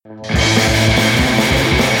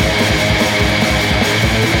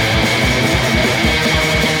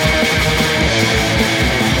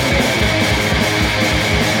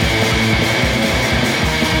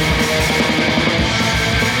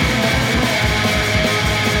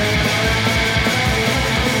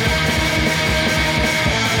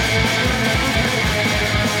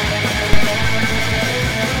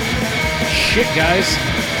guys?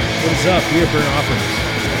 What is up? We are Burnt Offerings.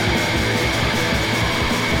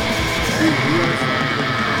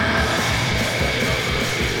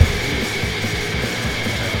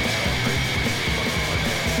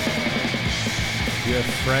 You have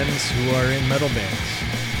friends who are in metal bands.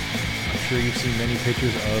 I'm sure you've seen many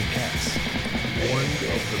pictures of cats. One of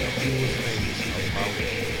the coolest things about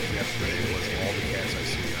yesterday was all the cats I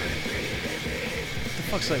see on it. What the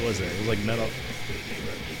fuck site was that? It was like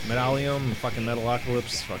Metalium, fucking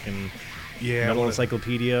Metalocalypse, fucking Metal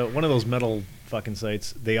Encyclopedia. One of those metal fucking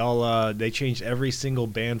sites. They all they changed every single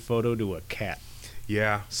band photo to a cat.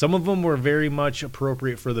 Yeah. Some of them were very much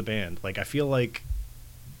appropriate for the band. Like, I feel like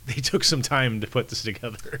they took some time to put this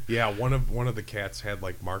together. Yeah, one of the cats had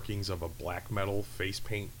like markings of a black metal face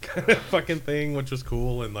paint kind of fucking thing, which was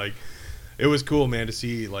cool. And like, it was cool, man, to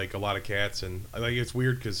see like a lot of cats. And like, it's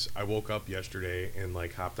weird because I woke up yesterday and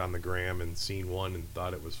like hopped on the gram and seen one and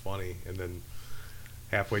thought it was funny, and then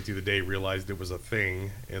halfway through the day realized it was a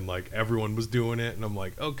thing and like everyone was doing it, and I'm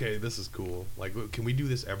like, okay, this is cool. Like, can we do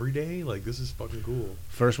this every day? Like, this is fucking cool.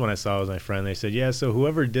 First one I saw was my friend. They said, yeah, so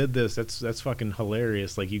whoever did this, that's fucking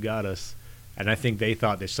hilarious. Like, you got us. And I think they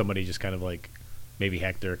thought that somebody just kind of like maybe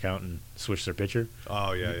hacked their account and switched their picture.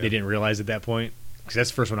 Oh, yeah. They didn't realize at that point. Because that's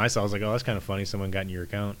the first one I saw. I was like, oh, that's kind of funny. Someone got in your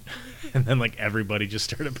account. And then like everybody just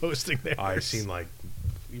started posting theirs. I seen like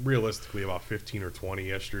realistically about 15 or 20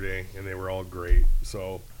 yesterday, and they were all great.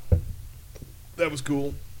 So that was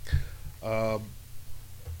cool.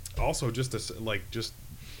 Also, just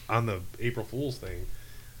on the April Fool's thing,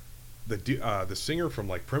 the singer from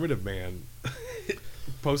like Primitive Man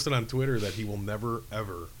posted on Twitter that he will never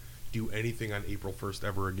ever do anything on April 1st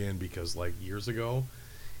ever again, because like years ago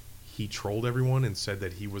he trolled everyone and said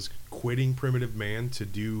that he was quitting Primitive Man to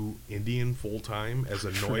do Indian full time as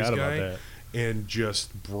a noise guy, and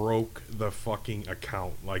just broke the fucking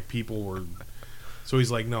account. Like, people were. So he's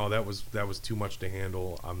like, no, that was too much to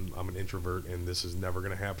handle. I'm an introvert, and this is never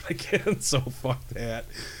gonna happen again. So fuck that.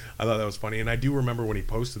 I thought that was funny, and I do remember when he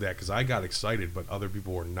posted that because I got excited, but other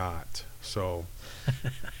people were not. So,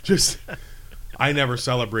 just I never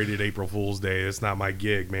celebrated April Fool's Day. It's not my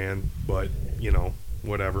gig, man. But you know,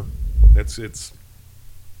 whatever. It's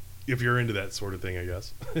if you're into that sort of thing, I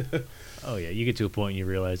guess. Oh yeah, you get to a point and you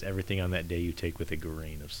realize everything on that day you take with a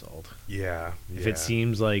grain of salt. Yeah. If it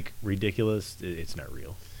seems like ridiculous, it's not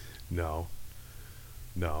real. No,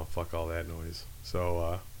 fuck all that noise.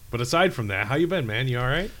 So, but aside from that, how you been, man? You all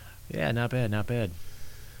right? Yeah, not bad.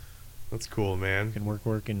 That's cool, man. Can work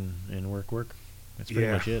and work. That's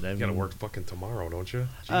pretty much it. You gotta work fucking tomorrow, don't you?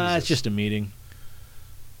 It's just a meeting.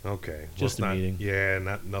 Okay. Just a meeting.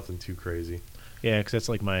 Yeah, nothing too crazy. Yeah, because that's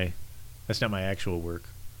not my actual work.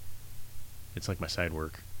 It's like my side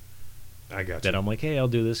work. I got you. That I'm like, hey, I'll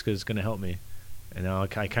do this because it's going to help me. And now I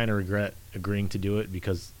kind of regret agreeing to do it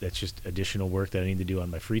because that's just additional work that I need to do on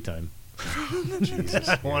my free time. Jesus,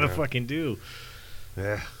 I want to fucking do.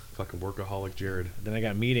 Yeah, fucking workaholic Jared. Then I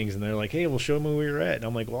got meetings and they're like, hey, well, show me where you're at. And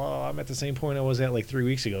I'm like, well, I'm at the same point I was at like 3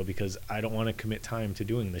 weeks ago because I don't want to commit time to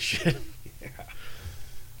doing this shit. Yeah.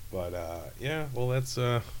 But, yeah, well, that's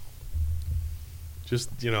just,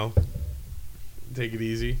 take it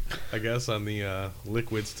easy, I guess, on the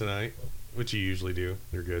liquids tonight, which you usually do.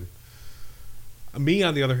 They're good. Me,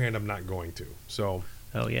 on the other hand, I'm not going to. So,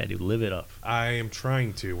 oh yeah, dude, live it up. I am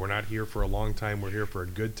trying to. We're not here for a long time. We're here for a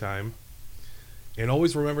good time. And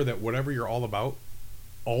always remember that whatever you're all about,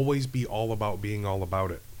 always be all about being all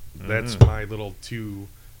about it. Mm-hmm. That's my little 2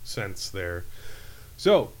 cents there.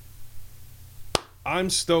 So,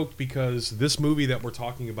 I'm stoked because this movie that we're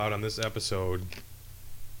talking about on this episode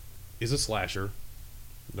is a slasher.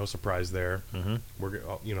 No surprise there. Mm-hmm. We're,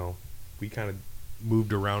 we kind of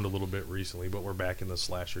moved around a little bit recently, but we're back in the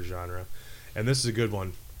slasher genre, and this is a good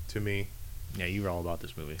one to me. Yeah, you were all about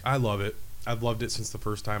this movie. I love it. I've loved it since the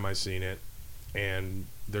first time I seen it, and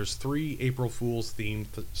there's 3 April Fool's themed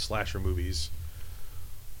slasher movies.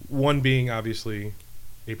 One being obviously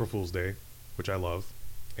April Fool's Day, which I love,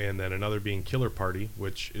 and then another being Killer Party,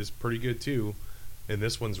 which is pretty good too, and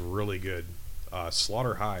this one's really good.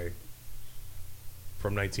 Slaughter High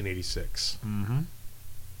from 1986. Mm-hmm.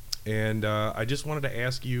 And I just wanted to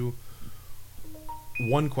ask you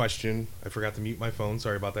one question. I forgot to mute my phone.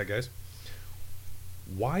 Sorry about that, guys.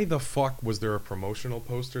 Why the fuck was there a promotional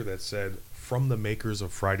poster that said "From the makers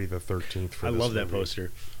of Friday the 13th" for I this love that movie?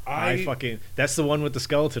 Poster. That's the one with the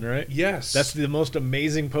skeleton, right? Yes. That's the most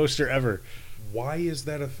amazing poster ever. Why is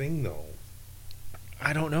that a thing, though?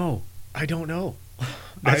 I don't know.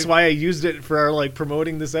 That's why I used it for our like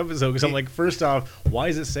promoting this episode because I'm like, first off, why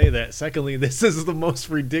does it say that? Secondly, this is the most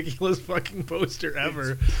ridiculous fucking poster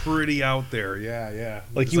ever. It's pretty out there. Yeah.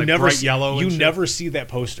 Like It's you never bright see, yellow. you and shit. never see that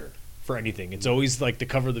poster for anything. It's always like the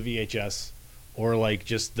cover of the VHS or like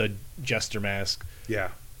just the Jester mask. Yeah.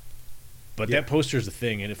 But Yeah. that poster is a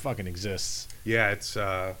thing and it fucking exists. Yeah, it's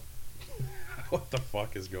what the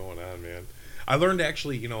fuck is going on, man? I learned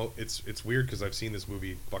actually, it's weird because I've seen this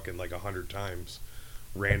movie fucking like 100 times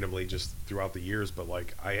randomly just throughout the years, but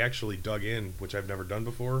like I actually dug in, which I've never done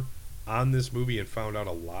before, on this movie and found out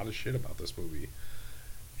a lot of shit about this movie.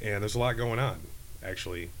 And there's a lot going on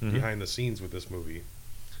actually behind the scenes with this movie.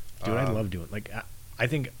 Dude, I love doing like I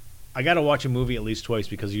think I got to watch a movie at least twice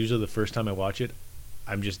because usually the first time I watch it,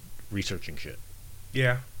 I'm just researching shit.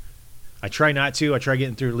 Yeah. I try not to. I try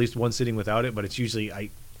getting through at least one sitting without it, but it's usually I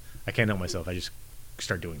can't help myself. I just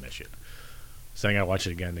start doing that shit. So I gotta watch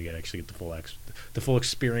it again to get the full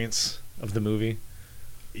experience of the movie.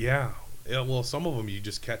 Yeah. Well, some of them you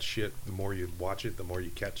just catch shit. The more you watch it, the more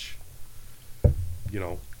you catch.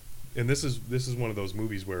 And this is one of those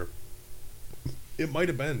movies where it might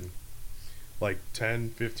have been like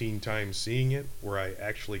 10, 15 times seeing it where I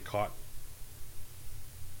actually caught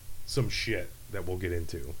some shit that we'll get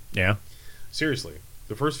into. Yeah. Seriously,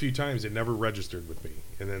 the first few times it never registered with me,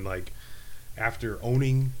 and then like after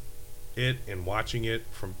owning it and watching it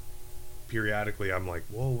from periodically, I'm like,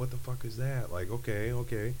 whoa, what the fuck is that? Like,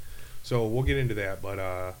 okay. So we'll get into that,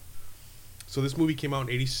 but so this movie came out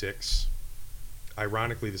in '86,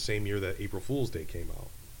 ironically the same year that April Fool's Day came out.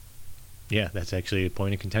 Yeah, that's actually a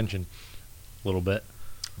point of contention, a little bit.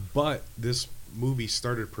 But this movie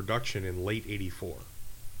started production in late '84,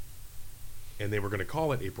 and they were going to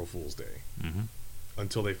call it April Fool's Day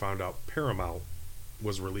until they found out Paramount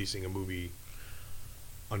was releasing a movie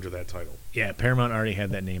under that title. Yeah, Paramount already had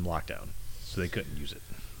that name locked down, so they couldn't use it.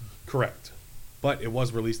 Correct. But it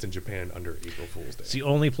was released in Japan under April Fool's Day. It's the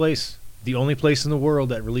only place in the world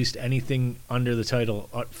that released anything under the title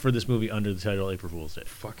for this movie under the title April Fool's Day.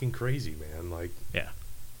 Fucking crazy, man. Like, yeah.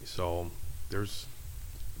 So there's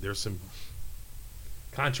some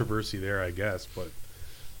controversy there, I guess,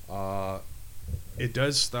 but it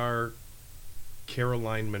does star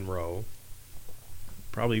Caroline Munro.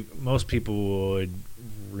 Probably most people would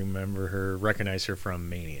recognize her from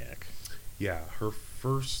Maniac. Yeah,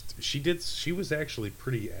 she was actually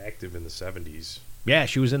pretty active in the 70s. Yeah,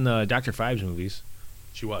 she was in the Dr. Phibes movies.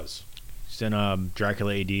 She was. She's in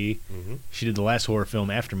Dracula AD. Mm-hmm. She did the last horror film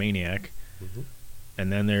after Maniac. Mm-hmm.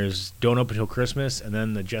 And then there's Don't Open Till Christmas, and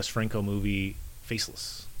then the Jess Franco movie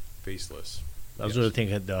Faceless. Those are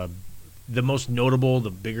the most notable,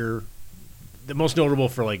 the most notable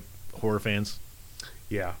for like horror fans.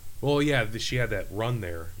 Yeah. Well, yeah, she had that run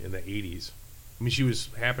there in the 80s. I mean, she was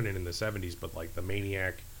happening in the 70s, but like the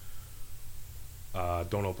Maniac,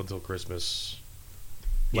 Don't Open Till Christmas,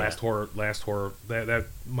 Last Horror, that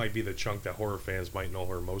might be the chunk that horror fans might know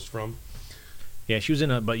her most from. Yeah, she was in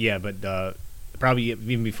probably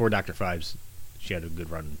even before Dr. Phibes, she had a good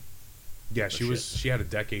run. Yeah, she had a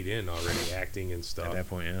decade in already acting and stuff. At that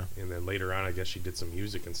point, yeah. And then later on, I guess she did some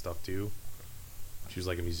music and stuff too. She was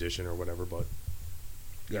like a musician or whatever, but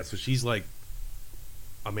yeah, so she's like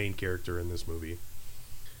a main character in this movie.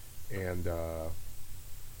 And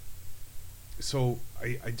so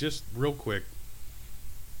I just real quick,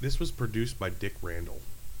 this was produced by Dick Randall.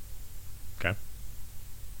 Okay.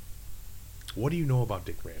 What do you know about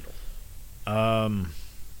Dick Randall?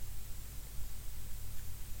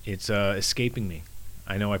 It's escaping me.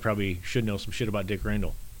 I know I probably should know some shit about Dick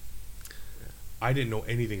Randall. I didn't know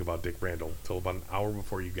anything about Dick Randall until about an hour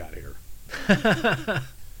before you got here.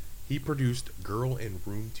 He produced Girl in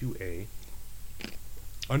Room 2A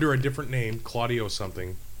under a different name, Claudio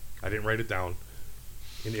something. I didn't write it down.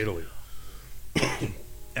 In Italy.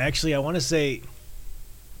 Actually, I want to say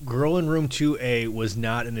Girl in Room 2A was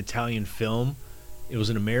not an Italian film. It was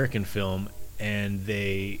an American film, and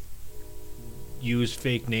they used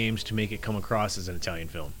fake names to make it come across as an Italian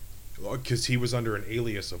film. Because he was under an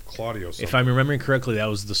alias of Claudio something. If I'm remembering correctly,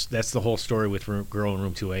 that's the whole story with Girl in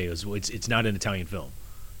Room 2A. It's not an Italian film,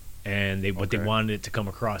 and they wanted it to come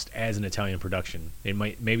across as an Italian production.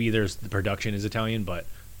 Maybe there's the production is Italian, but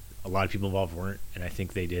a lot of people involved weren't, and I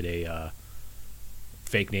think they did a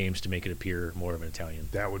fake names to make it appear more of an Italian.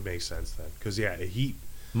 That would make sense then, because he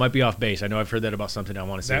might be off base. I know I've heard that about something. I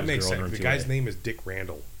want to say that makes Girl in sense. Room The 2A. guy's name is Dick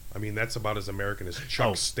Randall. I mean, that's about as American as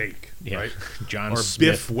Chuck Steak, yeah. right? John or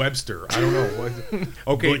Smith. Biff Webster. I don't know.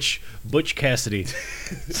 Okay, Butch Cassidy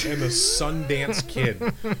and the Sundance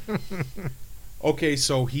Kid. Okay,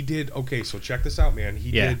 so he did. Okay, so check this out, man.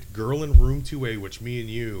 He did Girl in Room 2A, which me and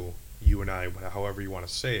you you and I, however you want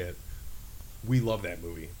to say it, we love that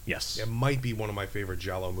movie. Yes. It might be one of my favorite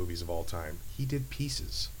Giallo movies of all time. He did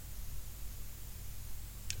Pieces.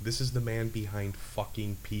 This is the man behind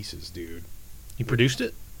fucking Pieces, dude. He produced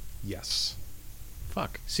it? Yes.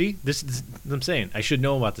 Fuck. See? This I'm saying. I should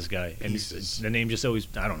know about this guy. And Pieces. the name just always,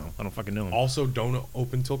 I don't know. I don't fucking know him. Also, Don't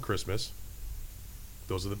Open Till Christmas.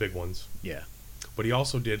 Those are the big ones. Yeah. But he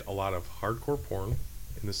also did a lot of hardcore porn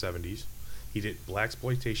in the 70s. He did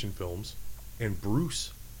blaxploitation films and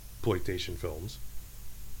Bruce exploitation films.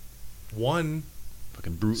 One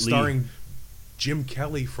Fucking brutally. starring Jim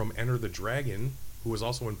Kelly from Enter the Dragon, who was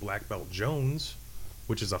also in Black Belt Jones,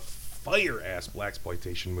 which is a fire-ass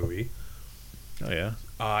blaxploitation movie. Oh, yeah.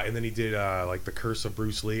 And then he did like The Curse of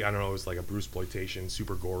Bruce Lee. I don't know, it was like a Bruce exploitation,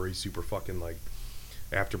 super gory, super fucking like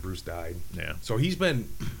after Bruce died. Yeah. So he's been,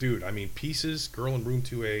 dude, I mean, Pieces, Girl in Room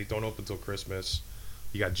 2A, Don't Open Till Christmas.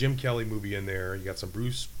 You got Jim Kelly movie in there. You got some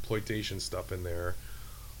Bruce exploitation stuff in there.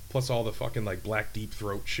 Plus all the fucking like Black Deep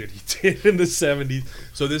Throat shit he did in the 70s.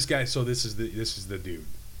 So this guy, this is the dude,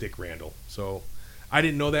 Dick Randall. So I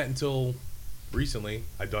didn't know that until recently.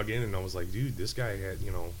 I dug in and I was like, dude, this guy had,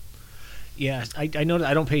 you know. Yeah, I know that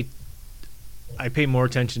I don't pay. I pay more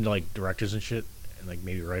attention to like directors and shit, and like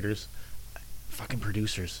maybe writers. Fucking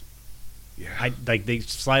producers. Yeah. They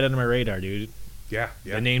slide under my radar, dude. Yeah.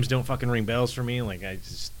 The names don't fucking ring bells for me. Like I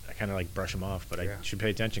kind of like brush them off, but Yeah. I should pay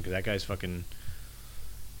attention because that guy's fucking.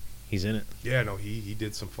 He's in it. Yeah, no, he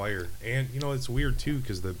did some fire. And, you know, it's weird, too,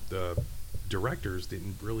 because the directors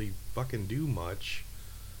didn't really fucking do much.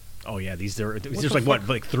 Oh yeah, there's like the what, fuck?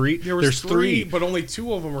 like three? There's three. but only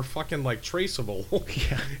two of them are fucking, like, traceable.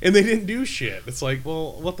 Yeah. And they didn't do shit. It's like,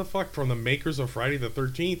 well, what the fuck? From the makers of Friday the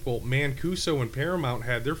 13th, well, Mancuso and Paramount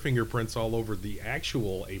had their fingerprints all over the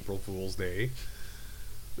actual April Fool's Day.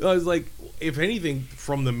 I was like, if anything,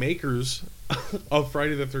 from the makers of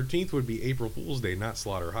Friday the 13th would be April Fool's Day, not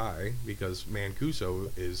Slaughter High, because Mancuso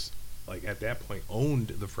is, like, at that point owned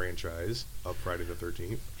the franchise of Friday the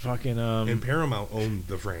 13th. Fucking And Paramount owned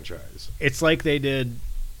the franchise. It's like they did.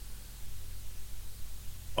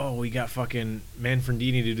 Oh, we got fucking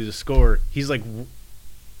Manfredini to do the score. He's like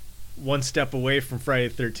one step away from Friday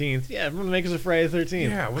the 13th. Yeah, from the makers of Friday the 13th.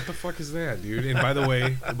 Yeah, what the fuck is that, dude? And by the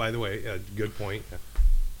way, good point.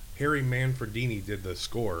 Harry Manfredini did the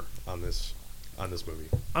score on this movie.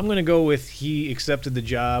 I'm gonna go with he accepted the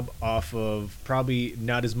job off of probably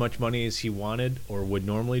not as much money as he wanted or would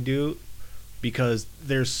normally do, because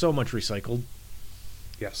there's so much recycled.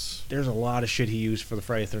 Yes. There's a lot of shit he used for the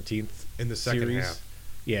Friday the 13th In the second series. half.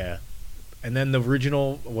 Yeah, and then the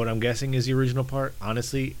original, what I'm guessing is the original part,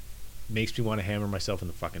 honestly, makes me want to hammer myself in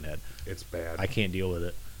the fucking head. It's bad. I can't deal with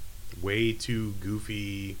it. Way too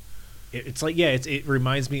goofy. It's like, yeah, it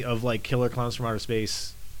reminds me of like Killer Clowns from Outer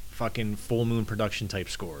Space, fucking Full Moon production type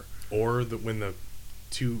score. Or when the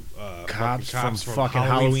two Cops fucking from fucking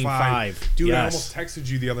Halloween 5. Dude, Yes. I almost texted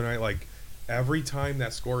you the other night, like, every time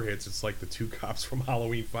that score hits, it's like the two cops from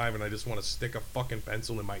Halloween 5, and I just want to stick a fucking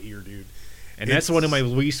pencil in my ear, dude. And that's one of my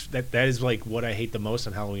least, that is like what I hate the most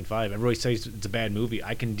on Halloween 5. Everybody says it's a bad movie.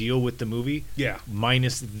 I can deal with the movie, Yeah.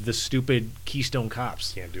 minus the stupid Keystone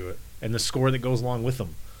Cops Can't do it. and the score that goes along with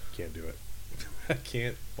them. Can't do it. I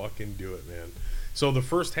can't fucking do it, man. So the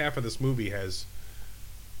first half of this movie has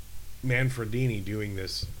Manfredini doing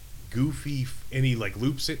this goofy, and he like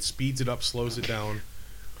loops it, speeds it up, slows it down.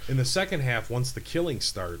 In the second half, once the killing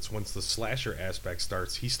starts, once the slasher aspect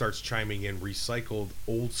starts, he starts chiming in recycled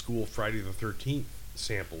old school Friday the 13th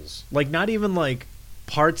samples. Like, not even like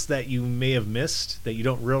parts that you may have missed that you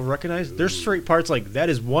don't real recognize. There's straight parts like that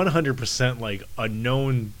is 100% like a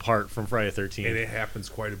known part from Friday the 13th. And it happens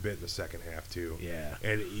quite a bit in the second half too. Yeah.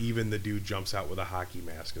 And even the dude jumps out with a hockey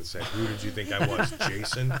mask and said, "Who did you think I was,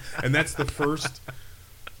 Jason?" And that's the first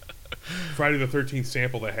Friday the 13th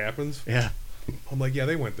sample that happens. Yeah. I'm like, yeah,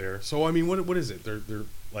 they went there. So I mean, what is it? They're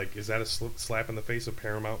like, is that a slap in the face of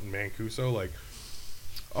Paramount and Mancuso? Like,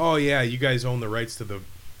 oh yeah, you guys own the rights to the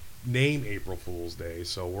name April Fool's Day,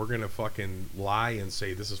 so we're gonna fucking lie and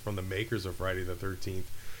say this is from the makers of Friday the 13th.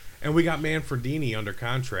 And we got Manfredini under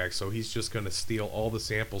contract, so he's just gonna steal all the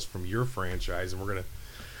samples from your franchise, and we're gonna.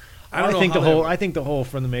 I think the whole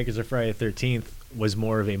from the makers of Friday the 13th was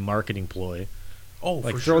more of a marketing ploy. Oh,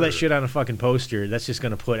 Like, for throw sure. that shit on a fucking poster. That's just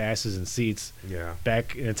going to put asses in seats. Yeah.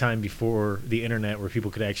 Back in a time before the internet where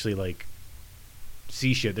people could actually, like,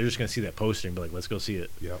 see shit. They're just going to see that poster and be like, let's go see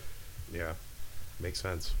it. Yep. Yeah. Makes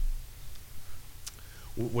sense.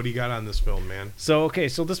 What do you got on this film, man? So, okay,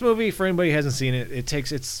 so this movie, for anybody who hasn't seen it, it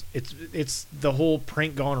takes, it's the whole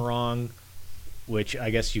prank gone wrong, which I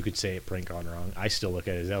guess you could say it prank gone wrong. I still look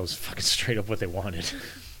at it as that was fucking straight up what they wanted.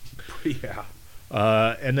 Yeah.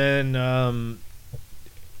 And then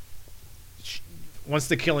once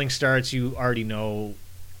the killing starts, you already know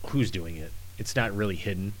who's doing it. It's not really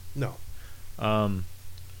hidden. No.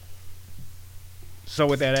 So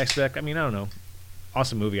with that aspect, I mean, I don't know.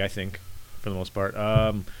 Awesome movie, I think, for the most part.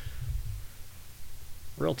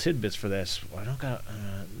 Real tidbits for this. I don't got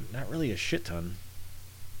not really a shit ton.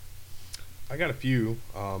 I got a few.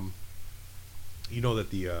 You know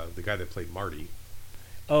that the guy that played Marty.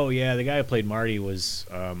 Oh yeah, the guy who played Marty was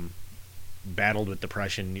battled with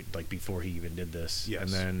depression like before he even did this, Yes. and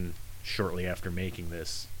then shortly after making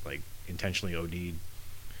this, like intentionally OD'd.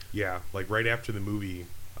 Yeah, like right after the movie,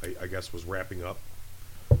 I guess was wrapping up,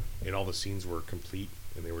 and all the scenes were complete,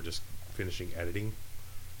 and they were just finishing editing.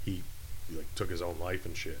 He like took his own life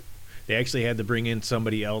and shit. They actually had to bring in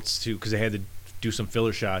somebody else to because they had to do some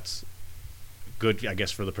filler shots. Good, I guess,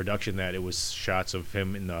 for the production that it was shots of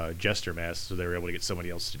him in the jester mask, so they were able to get somebody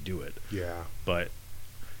else to do it. Yeah. But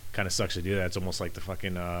kind of sucks to do that. It's almost like the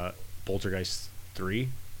fucking Poltergeist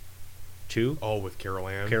 2. Oh, with Carol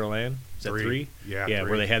Ann. Carol Ann? Is that 3? Yeah. Yeah, 3.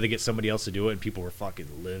 where they had to get somebody else to do it, and people were fucking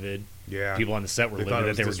livid. Yeah. People on the set were They thought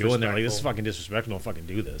livid it that was they were doing. They're like, this is disrespectful. fucking disrespectful. Don't fucking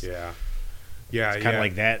do this. Yeah. Yeah. It's kind of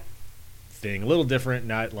like that thing. A little different,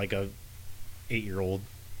 not like a 8-year-old.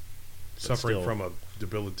 suffering still. from a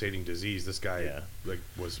debilitating disease. This guy Yeah. like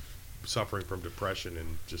was suffering from depression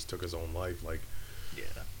and just took his own life. Like, Yeah.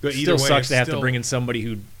 but Still either way, sucks it's to have to still- bring in somebody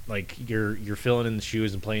who, like, you're filling in the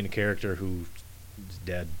shoes and playing a character who's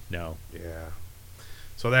dead now. Yeah.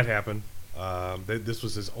 So that happened. This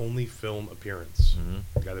was his only film appearance.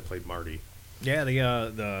 The guy that played Marty. Yeah,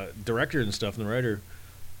 the director and stuff and the writer,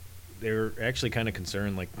 they were actually kind of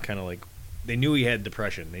concerned, like they knew he had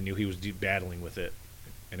depression. They knew he was battling with it,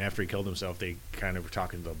 and after he killed himself, they kind of were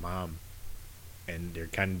talking to the mom, and they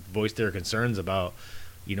kind of voiced their concerns about,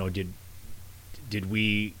 did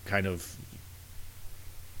we kind of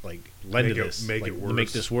like lend Make to it- this, make like, it make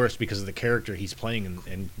worse. this worse because of the character he's playing,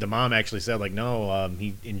 and the mom actually said like no,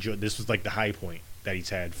 he enjoyed this was like the high point that he's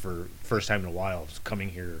had for first time in a while coming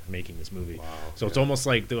here making this movie. Wow, So it's yeah. almost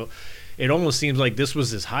like it almost seems like this was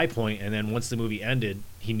his high point, and then once the movie ended,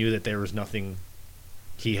 he knew that there was nothing.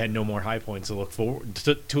 He had no more high points to look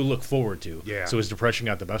forward to. Yeah. So his depression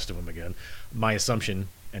got the best of him again. My assumption,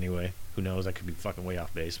 anyway. Who knows? I could be fucking way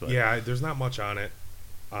off base, but Yeah, there's not much on it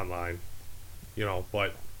online,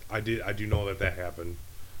 but I do know that happened,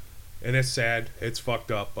 and it's sad. It's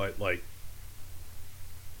fucked up, but like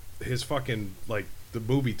his fucking like the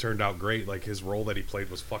movie turned out great. Like his role that he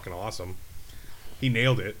played was fucking awesome. He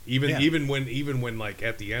nailed it. Even when like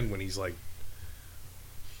at the end when he's like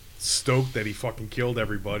stoked that he fucking killed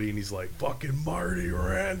everybody and he's like fucking Marty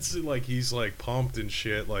Ranson, like he's like pumped and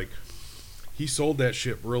shit. Like he sold that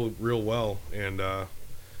shit real well, and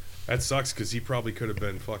that sucks because he probably could have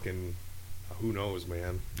been fucking who knows,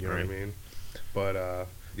 man. You know what I Right. mean? But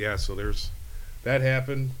yeah, so there's that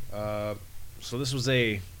happened. So this was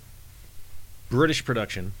a British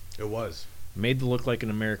production, It was. made to look like an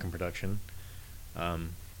American production,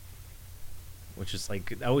 which is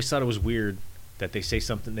like I always thought it was weird that they say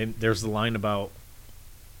something. There's the line about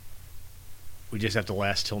we just have to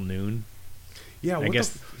last till noon. Yeah, I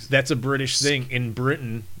guess that's a British thing. In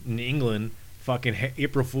Britain, in England, fucking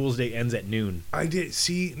April Fool's Day ends at noon, I did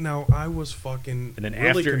see. Now I was fucking and then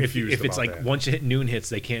really after, confused if it's about like that. once noon hits,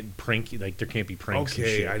 they can't prank you. Like there can't be pranks. and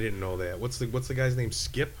Okay, shit. I didn't know that. What's the guy's name?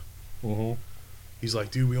 Skip. Mhm. He's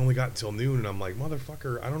like, dude, we only got until noon, and I'm like,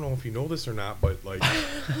 motherfucker, I don't know if you know this or not, but like,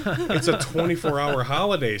 it's a 24-hour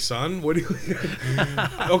holiday, son. What do you?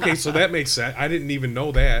 Okay, so that makes sense. I didn't even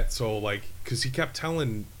know that. So like, because he kept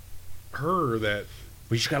telling her that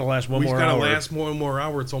We just gotta last one we more just gotta hour. last one more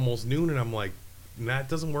hour. It's almost noon, and I'm like, nah, it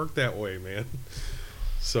doesn't work that way, man.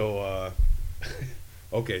 So,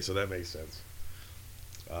 okay, so that makes sense.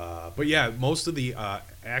 But yeah, most of the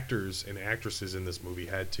actors and actresses in this movie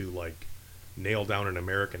had to like nail down an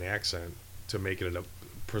American accent to make it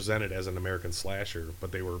presented as an American slasher,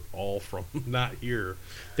 but they were all from not here.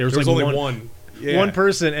 There was like like only one- one. Yeah. One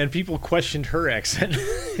person, and people questioned her accent.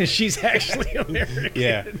 She's actually American.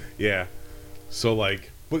 Yeah. So like,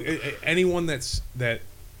 but anyone that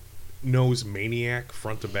knows Maniac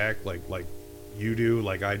front to back, like you do,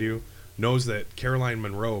 like I do, knows that Caroline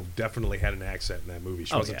Munro definitely had an accent in that movie.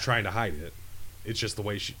 She Oh, wasn't yeah. trying to hide it. It's just the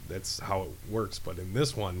way that's how it works. But in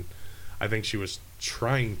this one, I think she was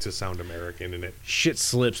trying to sound American, and Shit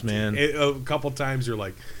slips, man. a couple times you're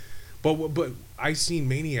like, but I seen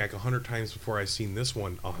Maniac 100 times before I seen this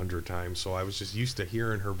one 100 times, so I was just used to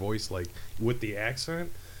hearing her voice like with the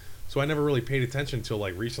accent. So I never really paid attention until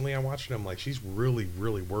like recently I watched it. I'm like, she's really,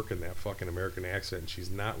 really working that fucking American accent. She's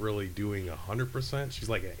not really doing 100%. She's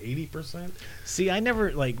like at 80%. See, I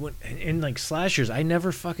never like when in like slashers. I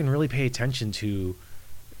never fucking really pay attention to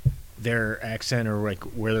their accent or like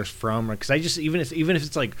where they're from, because I just even if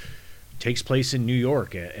it's like takes place in New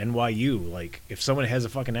York at NYU, like if someone has a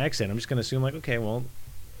fucking accent, I'm just gonna assume like, okay, well,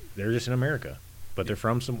 they're just in America. But they're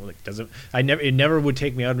from some like doesn't it never would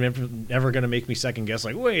take me out, never gonna make me second guess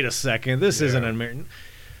like, wait a second, this isn't an American.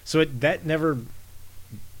 So I never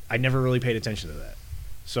really paid attention to that.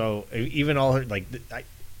 So even all her like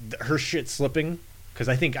her shit slipping, because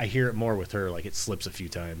I think I hear it more with her, like it slips a few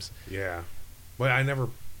times. Yeah, but I never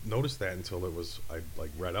noticed that until I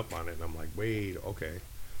like read up on it, and I'm like, wait, okay,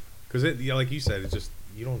 because like you said, it's just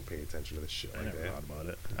you don't pay attention to this shit like I never that. thought about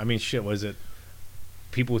it. I mean, shit, was it?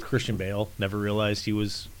 People with Christian Bale never realized he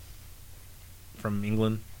was from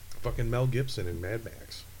England. Fucking Mel Gibson in Mad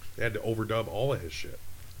Max. They had to overdub all of his shit.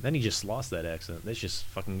 Then he just lost that accent. That's just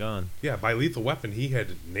fucking gone. Yeah, by Lethal Weapon, he had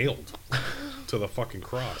it nailed to the fucking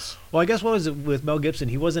cross. Well, I guess what was it with Mel Gibson?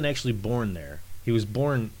 He wasn't actually born there. He was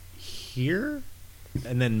born here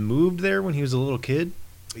and then moved there when he was a little kid.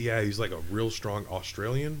 Yeah, he's like a real strong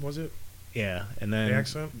Australian, was it? Yeah, and then The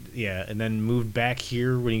accent? Yeah, and then moved back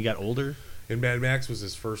here when he got older. And Mad Max was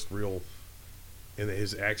his first real, and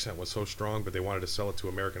his accent was so strong, but they wanted to sell it to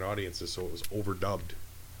American audiences, so it was overdubbed.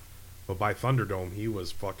 But by Thunderdome, he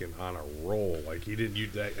was fucking on a roll. Like he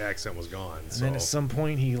didn't, that accent was gone. And then at some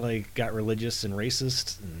point, he like got religious and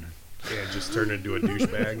racist, and just turned into a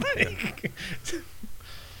douchebag.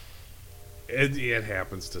 It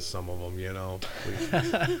happens to some of them, you know.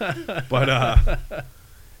 But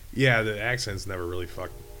yeah, the accents never really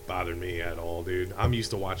bothered me at all, dude. I'm used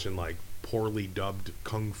to watching like poorly dubbed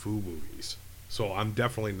kung fu movies, so I'm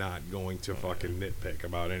definitely not going to fucking nitpick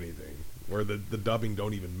about anything where the dubbing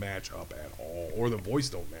don't even match up at all, or the voice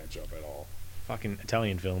don't match up at all. Fucking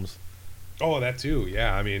Italian films. Oh, that too.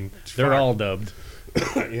 Yeah, I mean, they're all dubbed.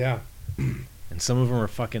 Yeah. And some of them are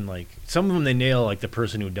fucking like, some of them they nail like the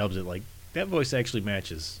person who dubs it, like that voice actually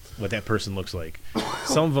matches what that person looks like.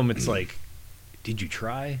 Some of them it's like, did you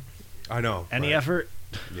try? I know. Any effort?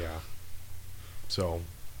 Yeah. So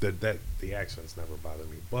the accents never bothered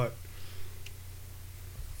me, but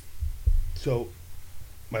so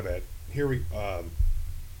my bad. Here we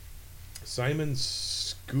Simon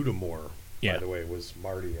Scudamore, by the way, was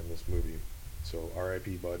Marty in this movie. So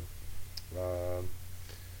R.I.P. Bud.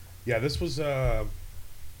 Yeah, this was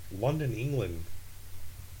London, England.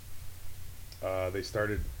 They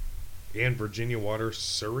started, and Virginia Water,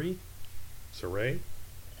 Surrey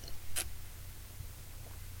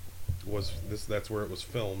was this. That's where it was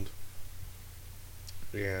filmed.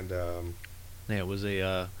 And yeah, it was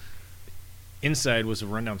a inside was a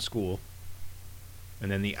rundown school,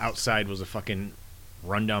 and then the outside was a fucking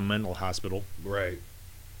rundown mental hospital. Right.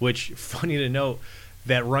 Which, funny to note,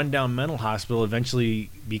 that rundown mental hospital eventually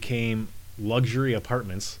became luxury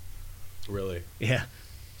apartments. Really? Yeah.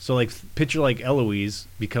 So, like, picture like Eloise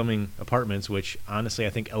becoming apartments, which honestly I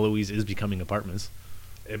think Eloise is becoming apartments.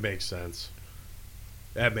 It makes sense.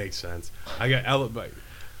 That makes sense. I got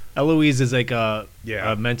Eloise is like a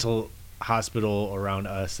mental hospital around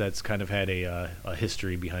us that's kind of had a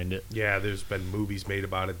history behind it. Yeah, there's been movies made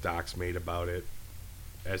about it, docs made about it.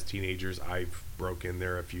 As teenagers, I've broke in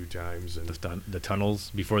there a few times, and the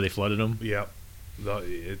tunnels before they flooded them. Yep.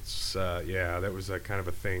 It's that was a kind of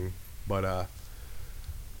a thing, but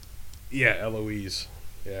yeah, Eloise,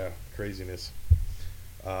 yeah, craziness.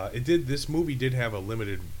 This movie did have a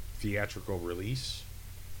limited theatrical release.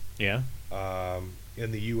 Yeah.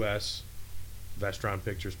 In the U.S., Vestron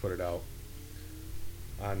Pictures put it out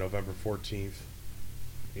on November 14th,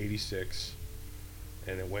 86,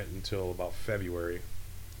 and it went until about February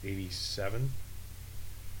 87,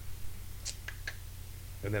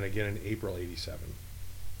 and then again in April 87.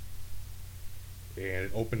 And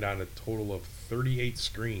it opened on a total of 38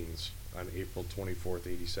 screens on April 24th,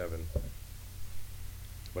 87.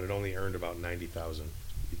 But it only earned about 90,000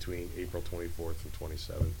 between April 24th and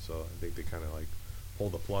 27. So I think they kind of like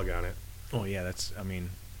pulled the plug on it. Oh yeah, that's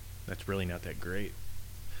really not that great.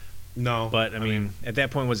 No, but I mean, at that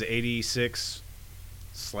point was it 86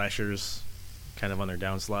 slashers kind of on their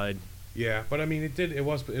downslide. Yeah, but I mean, it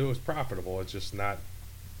was profitable. It's just not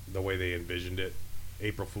the way they envisioned it.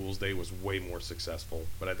 April Fool's Day was way more successful,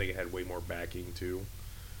 but I think it had way more backing too.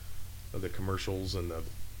 The commercials and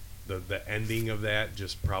the ending of that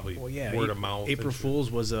just probably word of mouth. April Fool's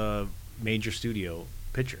was a major studio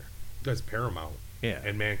picture. That's Paramount. Yeah,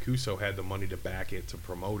 and Mancuso had the money to back it to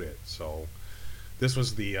promote it. So this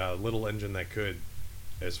was the little engine that could,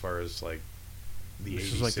 as far as like the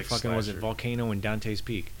This was like the fucking, was it Volcano and Dante's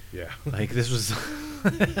Peak? Yeah. Like, this was...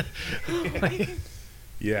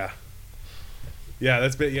 Yeah. Yeah,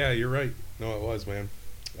 that's bit. Yeah, you're right. No, it was, man.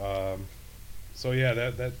 So yeah,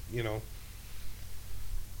 that you know.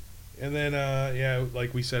 And then yeah,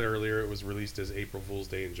 like we said earlier, it was released as April Fool's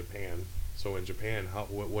Day in Japan. So in Japan,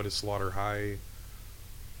 what is Slaughter High?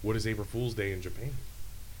 What is April Fool's Day in Japan?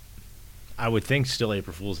 I would think still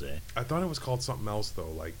April Fool's Day. I thought it was called something else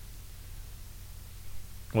though. Like,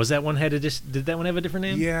 was that one did that one have a different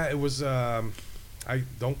name? yeah, it was. I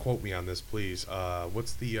don't quote me on this, please.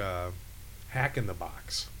 What's the Hack in the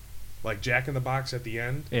Box? Like Jack in the Box at the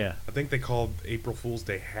end. Yeah. I think they called April Fool's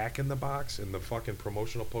Day Hack in the Box, and the fucking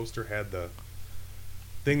promotional poster had the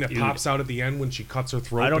thing that pops out at the end when she cuts her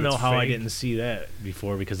throat. I don't know how I didn't see that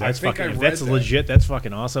before, because that's fucking. If that's legit, that's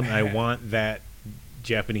fucking awesome. I want that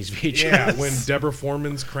Japanese VHS. Yeah, when Deborah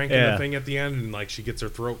Foreman's cranking the thing at the end, and like she gets her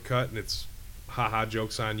throat cut, and it's haha,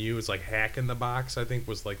 joke's on you. It's like Hack in the Box, I think,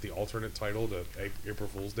 was like the alternate title to April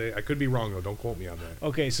Fool's Day. I could be wrong though. Don't quote me on that.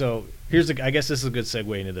 Okay, so I guess this is a good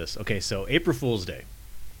segue into this. Okay, so April Fool's Day.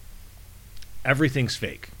 Everything's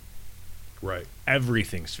fake. Right.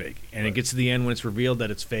 Everything's fake. And it gets to the end when it's revealed that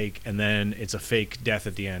it's fake, and then it's a fake death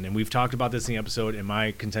at the end. And we've talked about this in the episode, and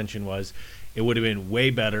my contention was it would have been way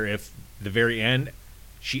better if the very end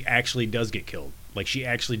she actually does get killed. Like, she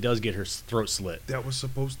actually does get her throat slit. That was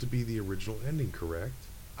supposed to be the original ending, correct?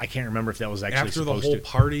 I can't remember if that was actually after supposed the whole to.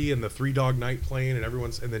 party and the Three Dog Night playing and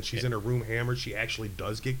and then she's in her room hammered. She actually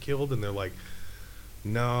does get killed, and they're like,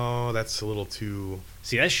 "No, that's a little too."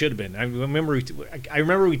 See, that should have been. I remember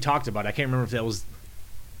we talked about it. I can't remember if that was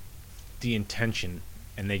the intention,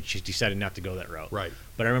 and they just decided not to go that route. Right.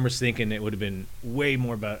 But I remember thinking it would have been way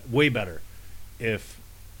better if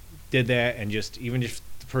did that, and just even if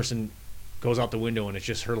the person goes out the window and it's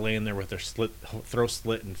just her laying there with her throat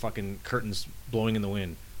slit and fucking curtains blowing in the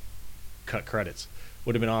wind. Cut credits.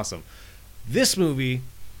 Would have been awesome. This movie,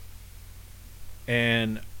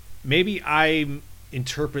 and maybe I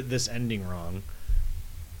interpret this ending wrong,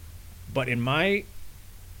 but in my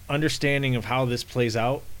understanding of how this plays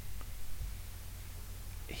out,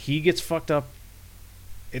 he gets fucked up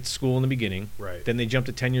at school in the beginning. Right. Then they jump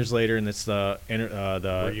to 10 years later, and it's the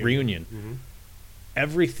reunion. Mm-hmm.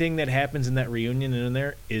 Everything that happens in that reunion and in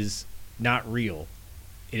there is not real.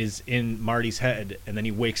 It is in Marty's head, and then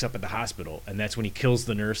he wakes up at the hospital, and that's when he kills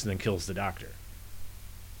the nurse and then kills the doctor.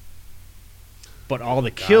 But all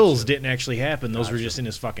the kills didn't actually happen. Those were just in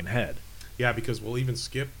his fucking head. Yeah, because we'll even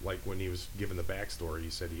skip, like, when he was given the backstory, he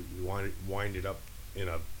said he wound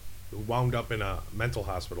up in a mental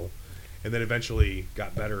hospital, and then eventually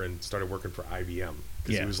got better and started working for IBM.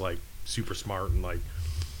 Because he was, like, super smart and, like...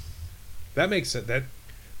 That makes sense.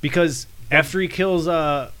 Because after he kills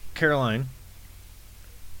Caroline...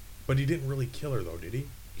 But he didn't really kill her, though, did he?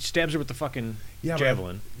 He stabs her with the fucking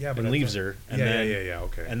javelin and leaves her. And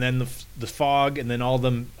okay. And then the fog, and then all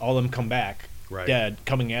them come back dead,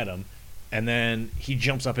 coming at him. And then he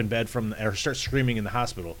jumps up in bed or starts screaming in the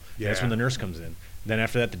hospital. Yeah. That's when the nurse comes in. Then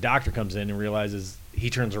after that, the doctor comes in and realizes he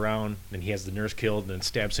turns around and he has the nurse killed and then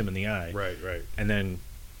stabs him in the eye. Right. And then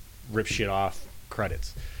rips shit off.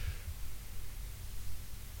 Credits.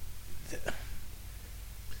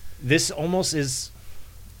 This almost is...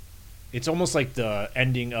 It's almost like the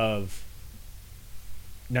ending of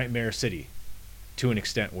Nightmare City, to an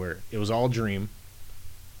extent, where it was all a dream.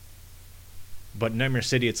 But Nightmare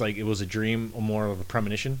City, it's like it was a dream, or more of a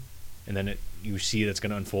premonition, and then you see that's going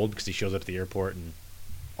to unfold because he shows up at the airport and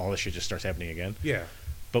all this shit just starts happening again. Yeah.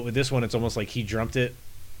 But with this one, it's almost like he dreamt it,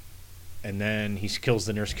 and then he kills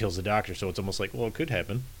the nurse, kills the doctor. So it's almost like, well, it could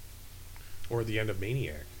happen. Or the end of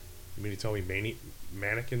Maniac. You mean to tell me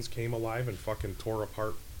mannequins came alive and fucking tore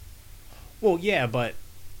apart? Well, yeah, but...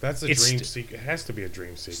 That's a dream sequence. It has to be a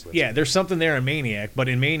dream sequence. Yeah, there's something there in Maniac, but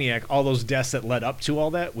in Maniac, all those deaths that led up to all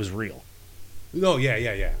that was real. No,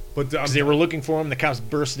 yeah. But because they were looking for him, the cops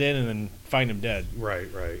burst in and then find him dead. Right,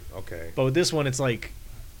 okay. But with this one, it's like...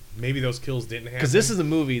 Maybe those kills didn't happen. Because this is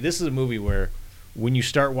a movie where when you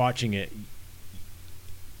start watching it...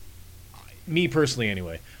 Me personally,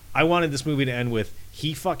 anyway, I wanted this movie to end with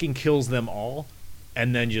he fucking kills them all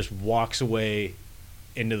and then just walks away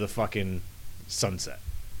into the fucking sunset.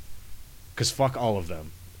 Because fuck all of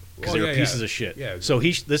them. Because they were pieces of shit. Yeah. So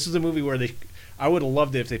this is a movie where I would have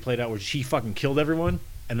loved it if they played out where she fucking killed everyone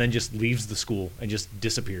and then just leaves the school and just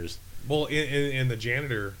disappears. Well, in the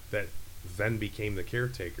janitor that then became the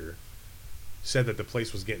caretaker said that the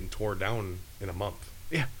place was getting torn down in a month.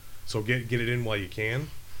 Yeah. So get it in while you can.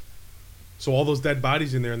 So all those dead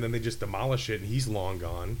bodies in there, and then they just demolish it, and he's long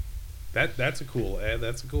gone. That's a cool way.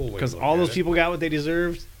 Because all those people got what they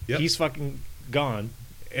deserved. Yep. He's fucking gone.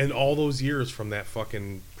 And all those years from that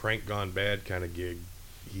fucking prank gone bad kind of gig,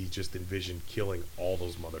 he just envisioned killing all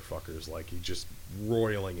those motherfuckers. Like, he just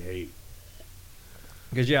roiling hate.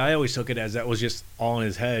 Because, yeah, I always took it as that was just all in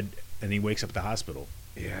his head, and he wakes up at the hospital.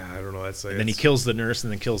 Yeah, I don't know. And then he kills the nurse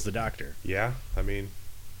and then kills the doctor. Yeah, I mean,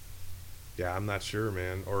 yeah, I'm not sure,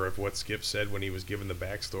 man. Or if what Skip said when he was giving the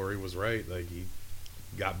backstory was right. Like, he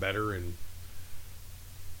got better and...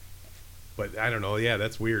 But I don't know. Yeah,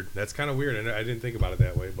 that's weird. That's kind of weird. And I didn't think about it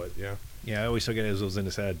that way, but yeah. Yeah, I always took it as it was in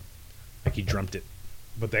his head. Like he dreamt it.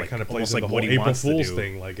 But that like, kind of plays like into the what whole he April wants to Fool's do.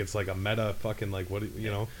 thing. Like, it's like a meta fucking, like, what, you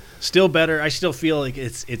know? Still better. I still feel like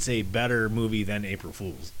it's a better movie than April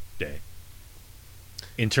Fool's Day.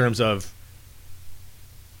 In terms of...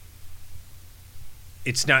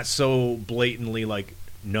 It's not so blatantly like,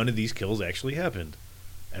 none of these kills actually happened.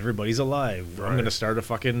 Everybody's alive. Right. I'm going to start a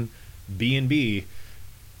fucking B&B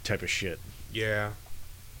type of shit. Yeah.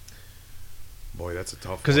 Boy, that's a tough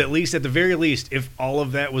one. Because at least, at the very least, if all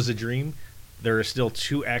of that was a dream, there are still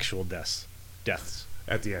 2 actual deaths.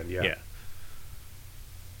 At the end, yeah. Yeah.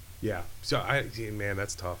 Yeah. So, man,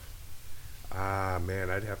 that's tough. Man,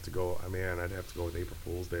 I'd have to go with April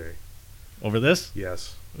Fool's Day. Over this?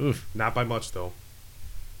 Yes. Oof. Not by much, though.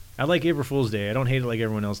 I like April Fool's Day. I don't hate it like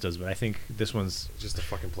everyone else does, but I think this one's... Just a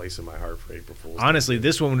fucking place in my heart for April Fool's Day. Honestly,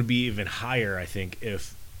 this one would be even higher, I think,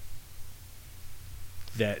 if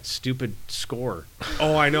that stupid score...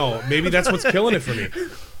 Oh, I know. Maybe that's what's killing it for me.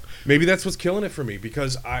 Maybe that's what's killing it for me,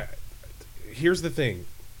 because here's the thing.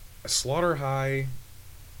 Slaughter High,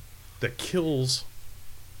 the kills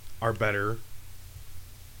are better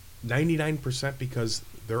 99% because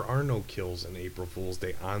there are no kills in April Fool's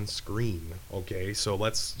Day on screen, okay? So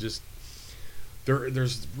let's just...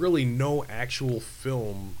 There's really no actual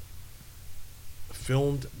filmed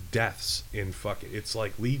deaths in fucking... It's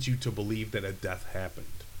like leads you to believe that a death happened.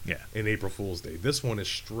 Yeah. In April Fool's Day. This one is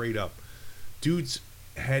straight up. Dude's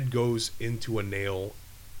head goes into a nail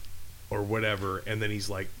or whatever, and then he's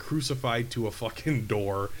like crucified to a fucking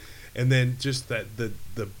door, and then just that the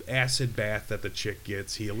acid bath that the chick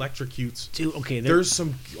gets, he electrocutes. Dude, okay, there's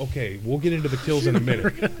some... Okay, we'll get into the kills in a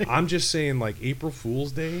minute. I'm just saying, like, April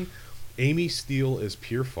Fool's Day, Amy Steele is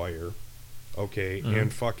pure fire, okay,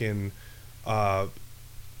 and fucking... on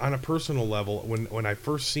a personal level, when I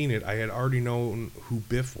first seen it, I had already known who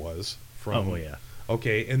Biff was from. Oh, yeah.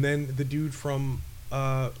 Okay, and then the dude from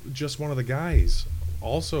Just One of the Guys,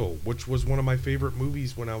 also, which was one of my favorite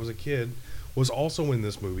movies when I was a kid, was also in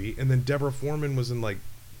this movie. And then Deborah Foreman was in, like,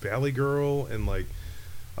 Valley Girl and, like,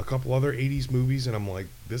 a couple other 80s movies. And I'm like,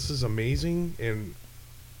 this is amazing. And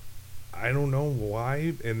I don't know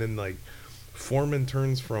why. And then, like, Foreman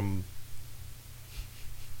turns from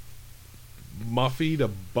Muffy to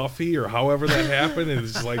Buffy, or however that happened, and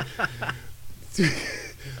it's like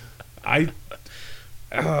I'm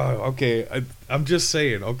just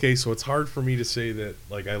saying, okay, so it's hard for me to say that,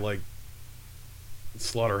 like, I like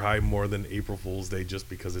Slaughter High more than April Fool's Day just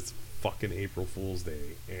because it's fucking April Fool's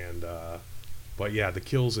Day. And but yeah, the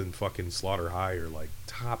kills in fucking Slaughter High are like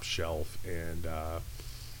top shelf, and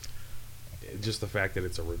just the fact that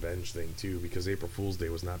it's a revenge thing too, because April Fool's Day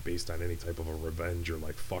was not based on any type of a revenge or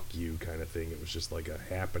like fuck you kind of thing. It was just like a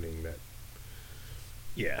happening that,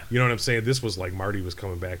 Yeah. you know what I'm saying? This was like Marty was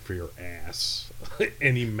coming back for your ass,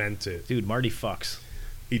 and he meant it. Dude, Marty fucks.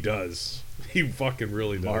 He does. He fucking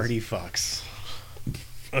really does. Marty fucks.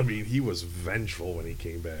 I mean, he was vengeful when he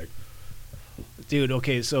came back. Dude,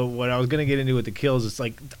 okay, so what I was going to get into with the kills, it's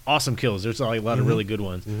like awesome kills. There's like a lot of really good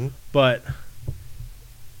ones. Mm-hmm. But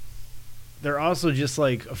they're also just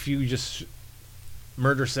like a few just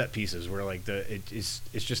murder set pieces where like it's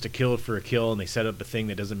just a kill for a kill, and they set up a thing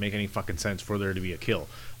that doesn't make any fucking sense for there to be a kill.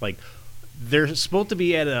 Like, they're supposed to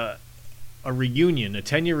be at a reunion, a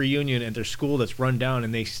 10-year reunion at their school that's run down,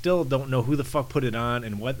 and they still don't know who the fuck put it on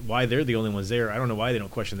and why they're the only ones there. I don't know why they don't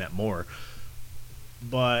question that more.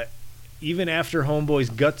 But even after Homeboy's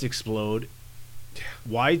guts explode,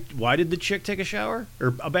 why did the chick take a shower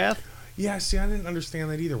or a bath? Yeah, see, I didn't understand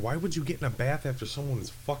that either. Why would you get in a bath after someone is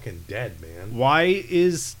fucking dead, man? Why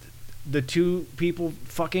is the two people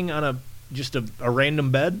fucking on a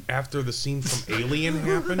random bed? After the scene from Alien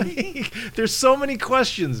happened? There's so many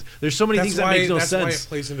questions. There's so many things that make no sense. That's why it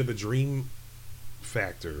plays into the dream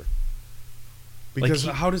factor. Because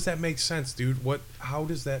how does that make sense, dude? How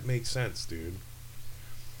does that make sense, dude?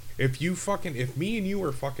 If me and you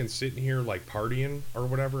are fucking sitting here like partying or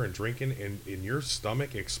whatever and drinking, and your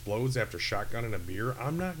stomach explodes after shotgunning a beer,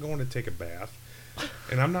 I'm not going to take a bath,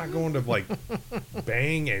 and I'm not going to like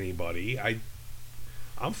bang anybody.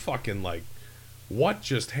 I'm fucking like, what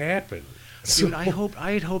just happened? Dude,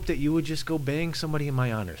 I had hoped that you would just go bang somebody in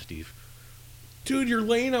my honor, Steve. Dude, you're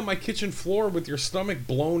laying on my kitchen floor with your stomach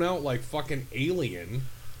blown out like fucking Alien.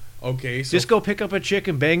 Okay, so Just go pick up a chick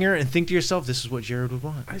and bang her and think to yourself, this is what Jared would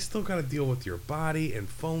want. I still got to deal with your body and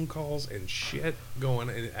phone calls and shit going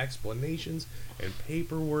and explanations and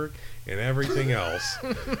paperwork and everything else.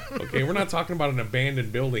 Okay, we're not talking about an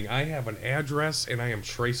abandoned building. I have an address and I am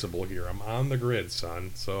traceable here. I'm on the grid,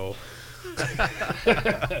 son. So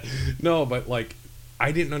no, but like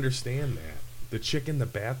I didn't understand that. The chick in the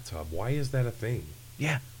bathtub. Why is that a thing?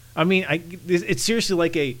 Yeah. I mean, it's seriously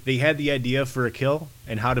like they had the idea for a kill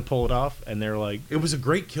and how to pull it off, and they're like, It was a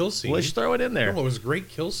great kill scene. let's throw it in there. No, it was a great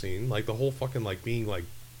kill scene. Like the whole fucking like being like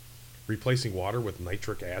replacing water with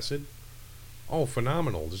nitric acid. Oh,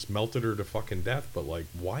 phenomenal. Just melted her to fucking death. But like,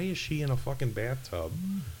 why is she in a fucking bathtub?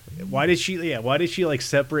 Why did she like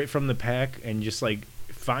separate from the pack and just like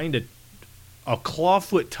find a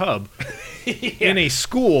clawfoot tub in a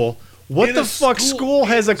school? What In the a fuck school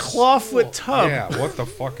has a clawfoot tub? Yeah, what the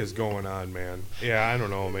fuck is going on, man? Yeah, I don't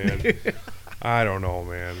know, man. I don't know,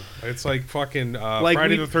 man. It's like fucking Like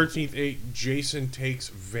Friday we- the 13th 8, Jason takes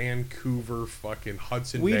Vancouver fucking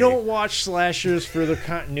Hudson We Bay. don't watch slashers for the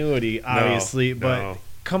continuity, obviously, but no.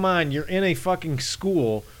 come on, you're in a fucking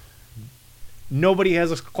school. Nobody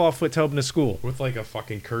has a clawfoot tub in a school. With like a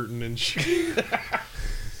fucking curtain and shit.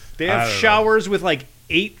 They I have don't know. showers with like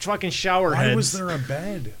 8 fucking shower Why heads. was there a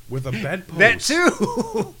bed with a bedpost? That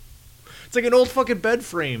too. It's like an old fucking bed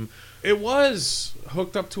frame. It was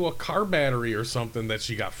hooked up to a car battery or something that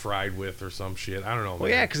she got fried with or some shit. I don't know. Well,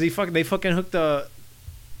 man. yeah, because they fucking hooked the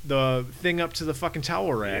thing up to the fucking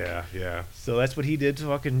towel rack. Yeah. So that's what he did to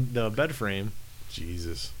fucking the bed frame.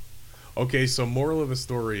 Jesus. Okay, so moral of the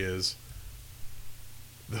story is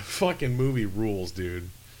the fucking movie rules, dude.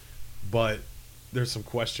 But there's some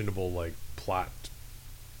questionable like plot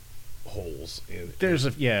holes in There's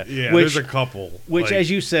a yeah, which, there's a couple. which, like, as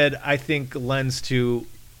you said, I think lends to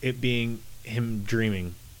it being him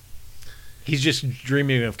dreaming. He's just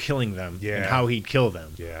dreaming of killing them and Yeah. how he'd kill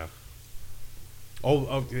them. yeah.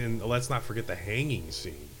 And let's not forget the hanging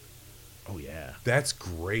scene. Oh yeah. That's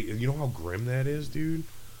great. You know how grim that is, dude?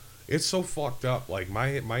 It's so fucked up. Like my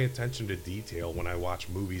attention to detail when I watch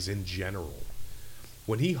movies in general.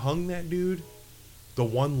 When he hung that dude, the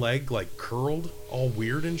one leg like curled all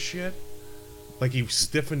weird and shit. Like he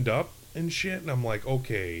stiffened up and shit, and I'm like,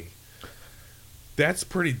 okay. That's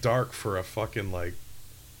pretty dark for a fucking like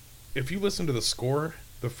if you listen to the score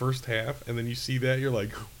the first half and then you see that, you're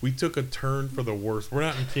like, we took a turn for the worst. We're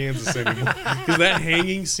not in Kansas anymore. Because that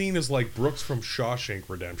hanging scene is like Brooks from Shawshank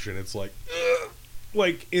Redemption. It's like ugh,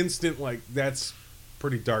 like instant, like that's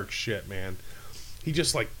pretty dark shit, man. He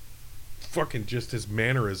just like fucking just his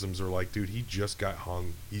mannerisms are like, dude, he just got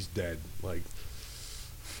hung. He's dead. Like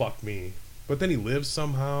fuck me. But then he lives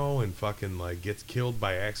somehow and fucking like gets killed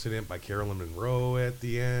by accident by Carolyn Monroe at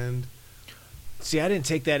the end. See, I didn't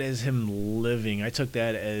take that as him living. I took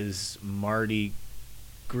that as Marty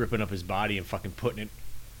gripping up his body and fucking putting it.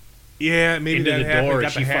 Yeah, maybe Into that the happened. door,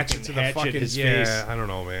 Got she the hatchet fucking to the hatchet fucking his yeah. face. I don't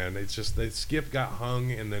know, man. It's just that Skip got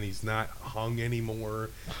hung and then he's not hung anymore,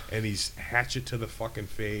 and he's hatchet to the fucking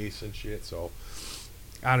face and shit. So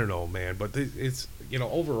I don't know, man. But it's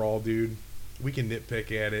overall, dude, we can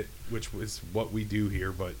nitpick at it, which is what we do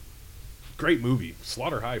here. But great movie.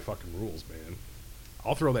 Slaughter High fucking rules, man.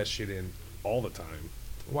 I'll throw that shit in all the time.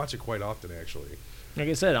 I watch it quite often, actually. Like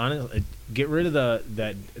I said, honestly, get rid of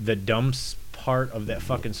the dumb part of that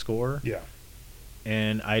fucking score, Yeah,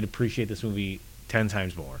 and I'd appreciate this movie 10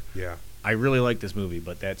 times more. yeah. I really like this movie,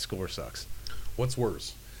 but that score sucks. What's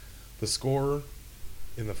worse, the score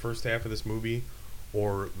in the first half of this movie,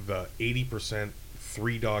 or the 80%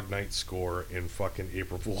 Three Dog Night score in fucking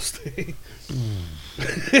April Fool's Day?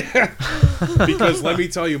 Because let me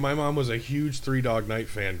tell you, my mom was a huge Three Dog Night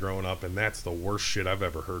fan growing up, and that's the worst shit I've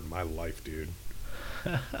ever heard in my life, dude.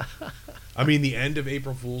 I mean, the end of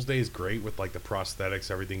April Fool's Day is great with like the prosthetics,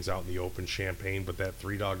 everything's out in the open, champagne, but that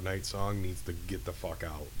Three Dog Night song needs to get the fuck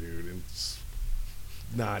out, dude. It's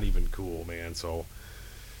not even cool, man. So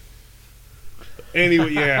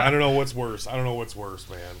anyway, yeah, I don't know what's worse.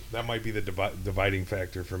 Man. That might be the dividing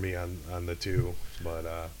factor for me on the two. But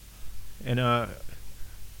And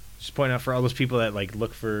just point out for all those people that like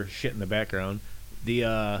look for shit in the background,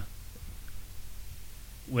 the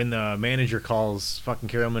when the manager calls fucking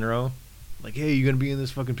Carol Monroe, like, hey, you gonna be in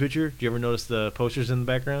this fucking picture? Do you ever notice the posters in the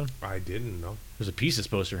background? I didn't know. There's a Pieces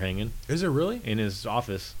poster hanging Is it really? in his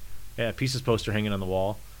office. Yeah, Pieces poster hanging on the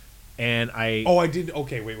wall. And I Oh, I did.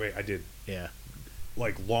 Okay, wait. I did. yeah.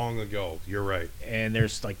 Like long ago. You're right. And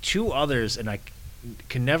there's like 2 others, and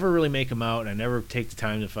can never really make them out, and I never take the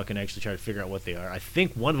time to fucking actually try to figure out what they are. I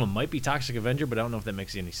think one of them might be Toxic Avenger, but I don't know if that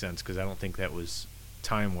makes any sense because I don't think that was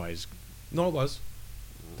time-wise. No, it was.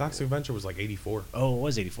 Toxic Avenger was like 84. Oh, it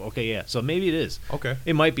was 84. Okay, yeah. So maybe it is. Okay.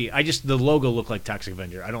 It might be. The logo looked like Toxic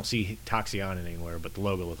Avenger. I don't see Toxie on it anywhere, but the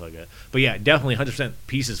logo looked like it. But yeah, definitely 100%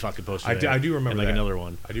 Pieces fucking poster. I do remember and like that. another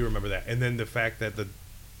one. I do remember that. And then the fact that the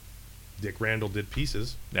Dick Randall did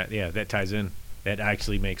Pieces. That ties in. That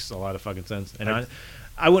actually makes a lot of fucking sense. And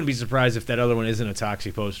I wouldn't be surprised if that other one isn't a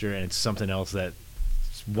Toxie poster and it's something else that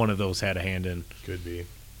one of those had a hand in. Could be.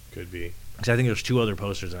 Because I think there's 2 other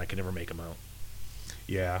posters and I could never make them out.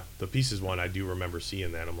 Yeah, the Pieces one, I do remember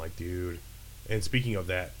seeing that. I'm like, dude. And speaking of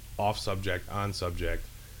that, off subject, on subject,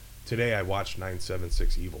 today I watched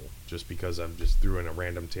 976 Evil just because I'm just threw in a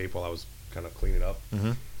random tape while I was kind of cleaning up.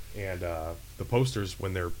 Mm-hmm. And the posters,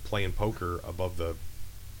 when they're playing poker above the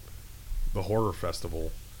horror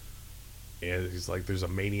festival, and it's like there's a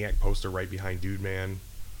Maniac poster right behind Dude Man,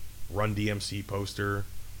 Run DMC poster,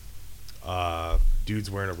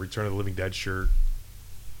 dude's wearing a Return of the Living Dead shirt.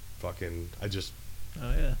 Fucking, Oh,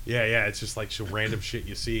 yeah. Yeah, it's just like random shit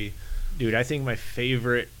you see. Dude, I think my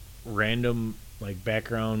favorite random like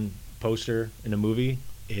background poster in a movie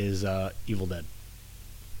is Evil Dead.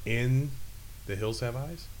 In The Hills Have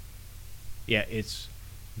Eyes? Yeah, it's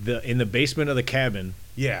in the basement of the cabin.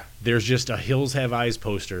 Yeah. There's just a Hills Have Eyes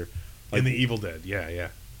poster. Like, In the Evil Dead, yeah.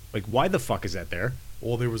 Like, why the fuck is that there?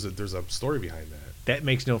 Well, there's a story behind that. That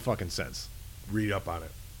makes no fucking sense. Read up on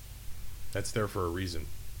it. That's there for a reason.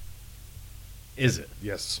 Is it?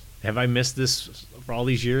 Yes. Have I missed this for all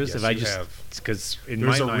these years? Yes, have I you just have. Because in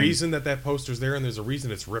There's my a mind, reason that poster's there, and there's a reason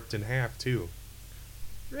it's ripped in half too.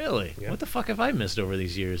 Really? Yeah. What the fuck have I missed over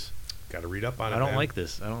these years? Got to read up on it. I don't man. like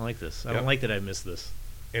this. I don't like this. I Yep. don't like that I missed this.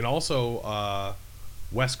 And also,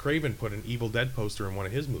 Wes Craven put an Evil Dead poster in one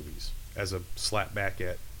of his movies as a slap back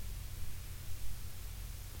at.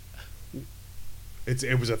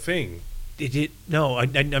 It was a thing. No,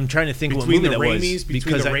 I'm trying to think Between what the movie Raimis, that was. between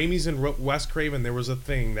Because the Raimis and Wes Craven, there was a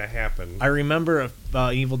thing that happened. I remember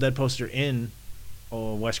a Evil Dead poster in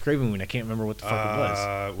Wes Craven movie. I can't remember what the fuck it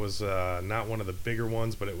was. It was not one of the bigger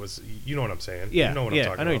ones, but it was. You know what I'm saying? Yeah, you know what yeah, I'm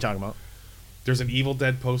talking I know about. what you're talking about. There's an Evil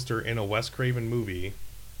Dead poster in a Wes Craven movie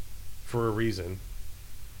for a reason.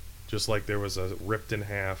 Just like there was a ripped in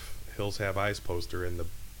half Hills Have Eyes poster in the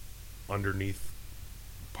underneath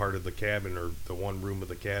part of the cabin, or the one room of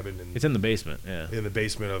the cabin, and It's in the basement. Yeah. in the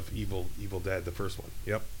basement of Evil Dead, the first one.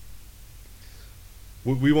 Yep.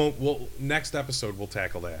 We won't. We'll next episode we'll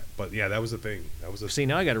tackle that. But yeah, that was the thing. That was a See,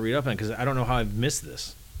 now I got to read up on it because I don't know how I've missed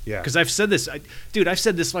this. yeah. Because I've said this, dude. I've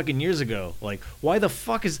said this fucking years ago. Like, why the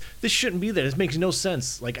fuck is this? Shouldn't be there. This makes no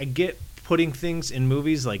sense. Like, I get putting things in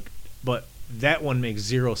movies, like, but that one makes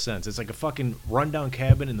zero sense. It's like a fucking rundown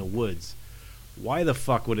cabin in the woods. Why the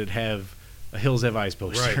fuck would it have a Hills Have Eyes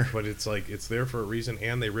poster? Right, but it's like it's there for a reason,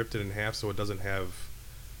 and they ripped it in half so it doesn't have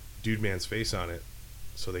Dude Man's face on it,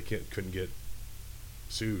 so they couldn't get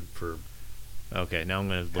sued for Okay, now I'm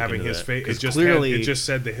gonna look having into his that. face. 'Cause clearly, It just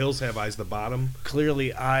said The Hills Have Eyes, the bottom.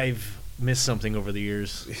 clearly, I've missed something over the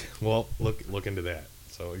years. Well, look into that.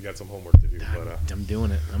 So you got some homework to do. But I'm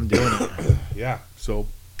doing it. I'm doing it. yeah, so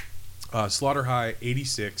Slaughter High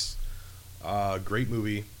 '86, great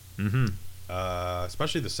movie. Mm-hmm.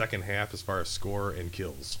 Especially the second half as far as score and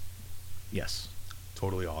kills. Yes.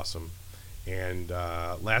 Totally awesome. And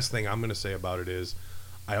last thing I'm going to say about it is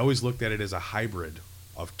I always looked at it as a hybrid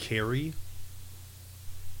of Carrie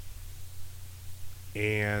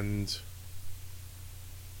and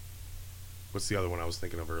what's the other one I was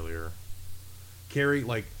thinking of earlier? Carrie,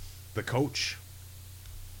 like the coach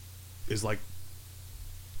is like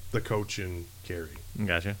the coach in Carrie.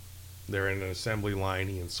 Gotcha. They're in an assembly line.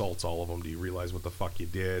 He insults all of them. Do you realize what the fuck you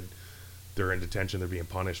did? They're in detention. They're being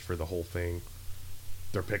punished for the whole thing.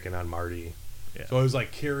 They're picking on Marty. Yeah. So it was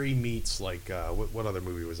like Carrie meets like what other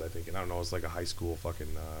movie was I thinking? I don't know. It was like a high school fucking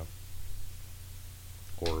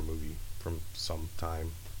horror movie from some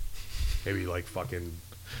time. Maybe like fucking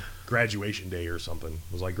Graduation Day or something.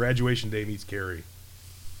 It was like Graduation Day meets Carrie.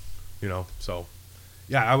 You know. So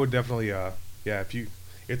yeah, I would definitely if you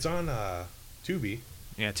it's on Tubi.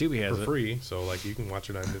 Yeah, Tubi has for it. free, so like you can watch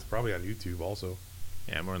it on. It's probably on YouTube also.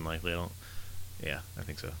 Yeah, more than likely. I don't. Yeah, I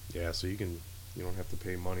think so. Yeah, so you don't have to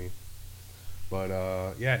pay money. But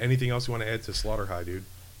yeah, anything else you want to add to Slaughter High, dude?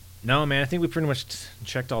 No, man. I think we pretty much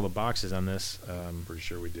checked all the boxes on this. Pretty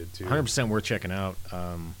sure we did too. 100% worth checking out.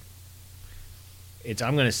 I'm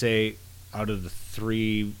gonna say out of the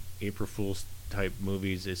 3 April Fool's type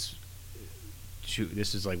movies, this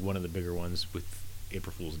is like one of the bigger ones with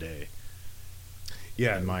April Fool's Day.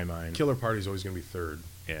 Yeah, in my mind. Killer Party's always gonna be third.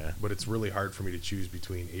 Yeah. But it's really hard for me to choose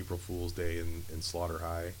between April Fool's Day and Slaughter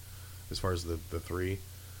High, as far as the three.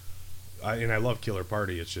 And I love Killer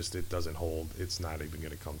Party. It's just it doesn't hold. It's not even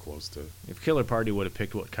going to come close to. If Killer Party would have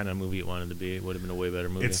picked what kind of movie it wanted to be, it would have been a way better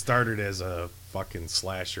movie. It started as a fucking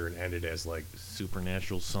slasher and ended as like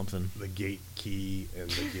supernatural something. The gate key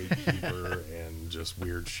and the gatekeeper and just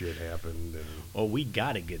weird shit happened. And oh, we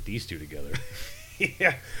got to get these two together.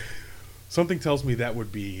 Yeah. Something tells me that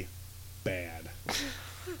would be bad.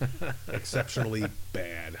 Exceptionally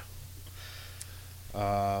bad.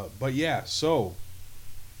 But yeah, so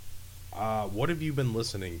what have you been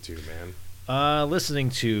listening to, man? Listening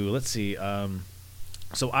to, let's see.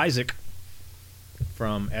 So Isaac,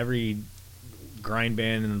 from every grind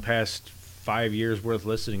band in the past 5 years worth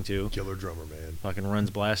listening to. Killer drummer, man. Fucking runs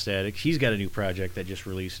Blast Addict. He's got a new project that just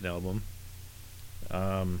released an album.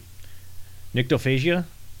 Nyctophagia.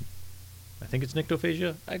 I think it's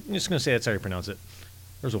Nyctophagia. I'm just going to say that's how you pronounce it.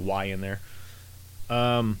 There's a Y in there.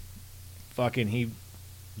 Fucking, he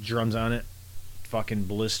drums on it. Fucking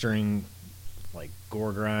blistering, like,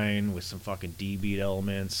 gore grind with some fucking D-beat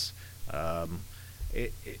elements.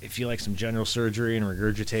 If you like some General Surgery and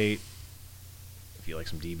Regurgitate, if you like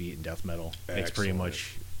some D-beat and death metal, it's pretty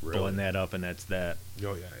much blowing that up, and that's that.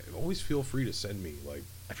 Yo, yeah, always feel free to send me, like...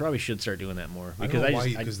 I probably should start doing that more,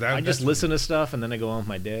 because I just listen to stuff and then I go on with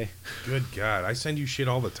my day. Good God, I send you shit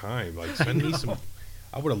all the time. Like, send me some...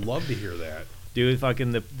 I would have loved to hear that. Dude,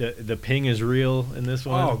 fucking the ping is real in this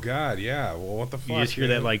one. Oh God, yeah. Well, what the fuck? You just hear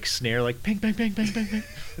that like snare, like ping, ping, ping, ping, ping, ping.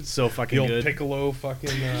 It's so fucking the old good. Piccolo, fucking.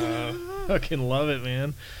 Fucking love it,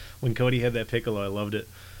 man. When Cody had that piccolo, I loved it.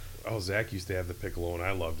 Oh, Zach used to have the piccolo, and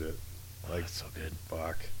I loved it. Like, so good.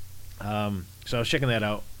 Fuck. So I was checking that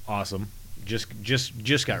out. Awesome.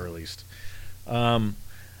 Just got released. Then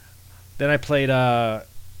I played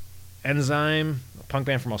Enzyme, a punk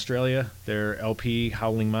band from Australia. Their LP,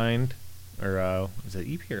 Howling Mind. Or is it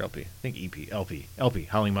EP or LP? I think EP. LP,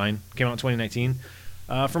 Howling Mind. Came out in 2019.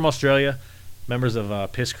 From Australia. Members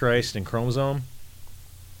of Piss Christ and Chromosome.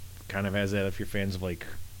 Kind of has that if you're fans of like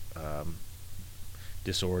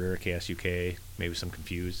Disorder, Chaos UK, maybe some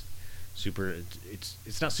Confused.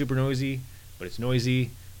 It's not super noisy, but it's noisy.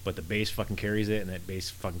 But the bass fucking carries it, and that bass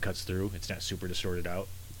fucking cuts through. It's not super distorted out.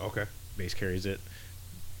 Okay. Bass carries it.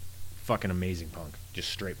 Fucking amazing punk. Just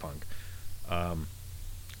straight punk.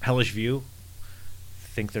 Hellish View. I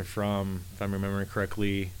think they're from, if I'm remembering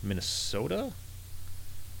correctly, Minnesota.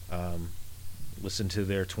 Listen to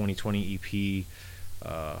their 2020 EP,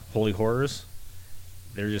 Holy Horrors.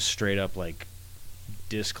 They're just straight up like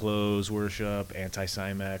Disclose Worship,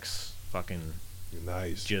 Anti-Cymex, fucking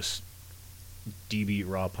nice. Just D-beat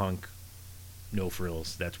raw punk, no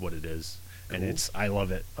frills. That's what it is. Cool. And I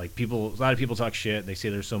love it. Like a lot of people talk shit. They say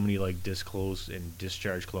there's so many like Disclose and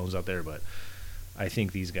Discharge clones out there, but I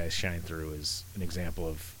think these guys shine through as an example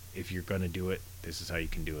of if you're gonna do it, this is how you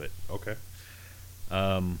can do it. Okay.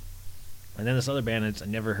 And then this other band, I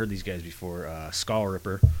never heard these guys before, Skull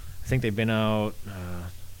Ripper. I think they've been out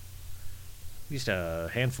at least a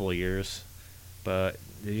handful of years, but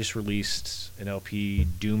they just released an LP,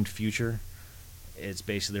 Doomed Future. It's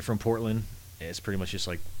basically, they're from Portland. It's pretty much just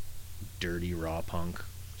like dirty raw punk,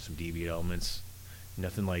 some D-beat elements,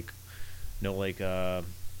 nothing like, no like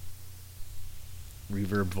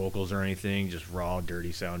reverb vocals or anything, just raw,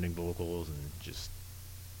 dirty sounding vocals and just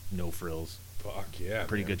no frills. Fuck yeah,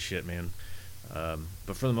 pretty good shit, man.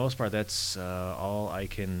 But for the most part, that's all I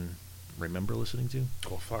can remember listening to.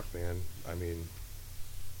 Well, fuck, man. I mean,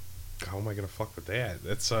 how am I gonna fuck with that?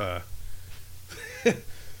 That's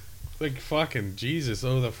like fucking Jesus.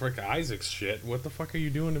 Oh, the frick Isaac's shit. What the fuck are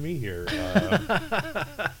you doing to me here?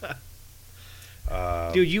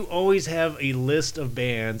 Dude, you always have a list of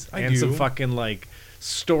bands and some fucking like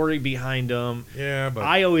story behind them. Yeah, but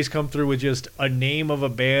I always come through with just a name of a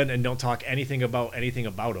band and don't talk anything about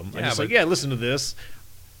them. I'm just listen to this.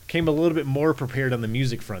 Came a little bit more prepared on the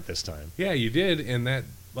music front this time. Yeah, you did, and that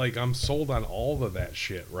like I'm sold on all of that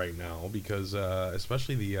shit right now because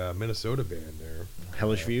especially the Minnesota band there.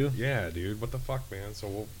 Hellish View? Yeah, dude. What the fuck, man?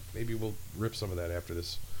 So maybe we'll rip some of that after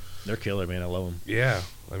this. They're killer, man. I love them. Yeah,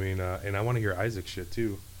 I mean, and I want to hear Isaac shit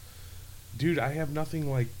too. Dude, I have nothing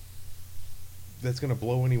like that's gonna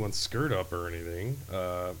blow anyone's skirt up or anything.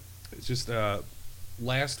 It's just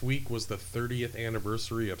last week was the 30th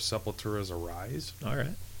anniversary of Sepultura's Arise. All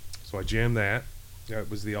right. So I jammed that. That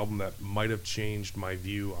was the album that might have changed my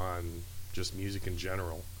view on just music in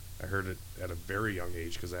general. I heard it at a very young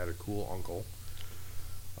age because I had a cool uncle.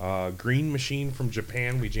 Green Machine from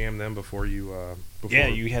Japan. We jammed them before you. Yeah,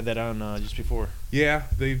 you had that on just before. Yeah,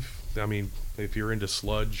 I mean, if you're into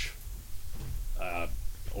sludge,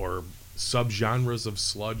 or subgenres of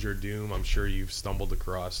sludge or doom. I'm sure you've stumbled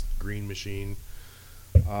across Green Machine,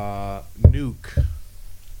 Nuke,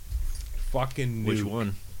 fucking Nuke. Which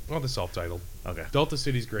one? Oh, the self-titled. Okay. Delta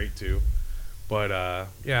City's great too, but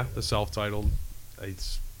yeah, the self-titled.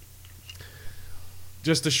 It's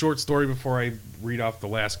just a short story before I read off the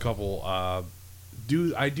last couple. I do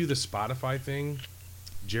the Spotify thing.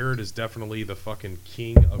 Jared is definitely the fucking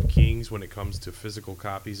king of kings when it comes to physical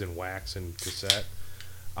copies and wax and cassette.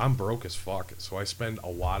 I'm broke as fuck, so I spend a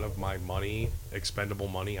lot of my money, expendable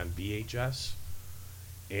money, on VHS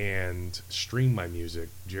and stream my music.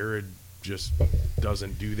 Jared just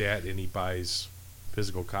doesn't do that, and he buys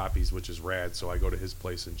physical copies, which is rad, so I go to his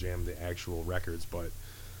place and jam the actual records. But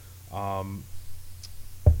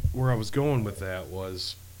where I was going with that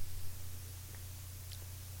was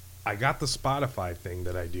I got the Spotify thing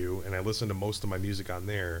that I do, and I listen to most of my music on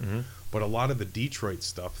there, but a lot of the Detroit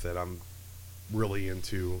stuff that I'm really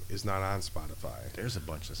into is not on Spotify. There's a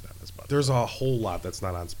bunch that's not on Spotify. There's a whole lot that's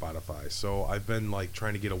not on Spotify. So I've been like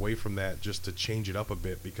trying to get away from that just to change it up a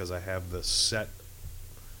bit, because I have the set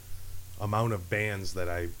amount of bands that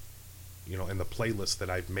I, in the playlist that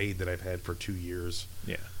I've made that I've had for 2 years.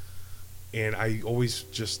 Yeah. And I always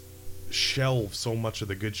just shelve so much of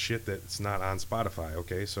the good shit that's not on Spotify.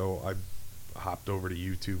 Okay, so I hopped over to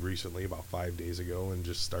YouTube recently about 5 days ago and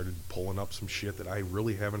just started pulling up some shit that I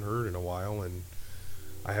really haven't heard in a while. And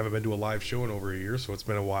I haven't been to a live show in over a year, so it's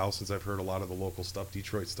been a while since I've heard a lot of the local stuff,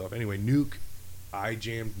 Detroit stuff. Anyway, Nuke. I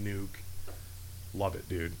jammed Nuke. Love it,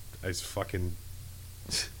 dude. It's fucking...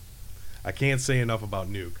 I can't say enough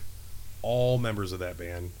about Nuke. All members of that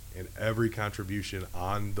band and every contribution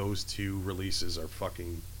on those two releases are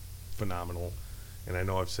fucking phenomenal. And I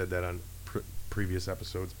know I've said that on previous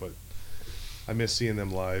episodes, but I miss seeing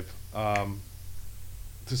them live.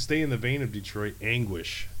 To stay in the vein of Detroit,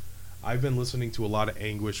 Anguish. I've been listening to a lot of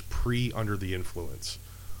Anguish pre-Under the Influence.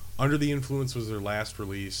 Under the Influence was their last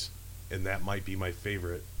release, and that might be my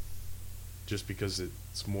favorite, just because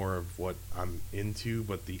it's more of what I'm into,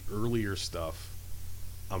 but the earlier stuff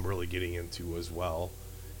I'm really getting into as well.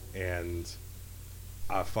 And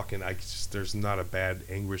there's not a bad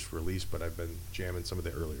Anguish release, but I've been jamming some of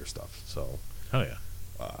the earlier stuff. So, oh yeah,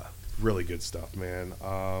 really good stuff, man.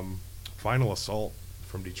 Final Assault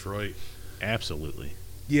from Detroit. Absolutely.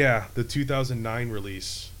 Yeah, the 2009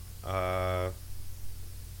 release. I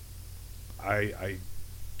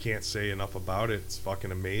can't say enough about it. It's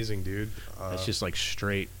fucking amazing, dude. It's just like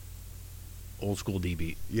straight old school D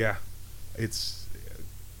beat. Yeah, it's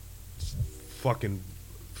fucking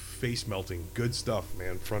face melting. Good stuff,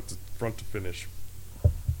 man. Front to finish.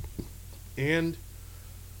 And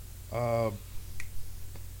well,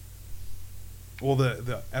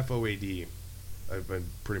 the FOAD, I've been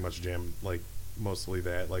pretty much jamming like mostly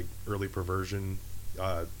that, like early Perversion,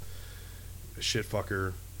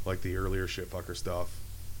 Shitfucker, like the earlier Shitfucker stuff.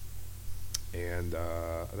 And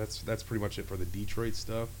that's pretty much it for the Detroit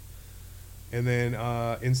stuff. And then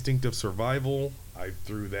Instinct of Survival, I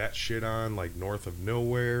threw that shit on, like North of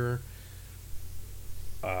Nowhere,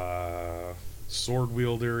 Sword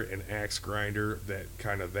Wielder and Axe Grinder,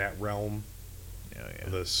 that realm. Oh, yeah.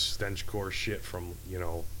 The stenchcore shit from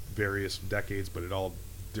various decades, but it all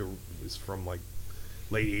is from like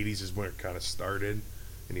late 80s is when it kind of started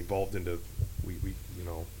and evolved into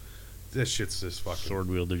this shit's just fucking... Sword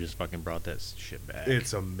Wielder just fucking brought that shit back.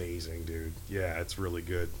 It's amazing, dude. Yeah, it's really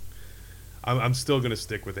good. I'm still gonna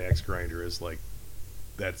stick with Axe Grinder as like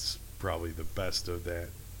that's probably the best of that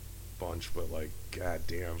bunch, but like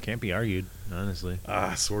goddamn, can't be argued, honestly.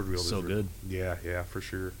 Sword Wielder, so good. Yeah, for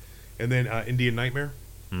sure. And then Indian Nightmare,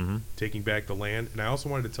 Taking Back the Land. And I also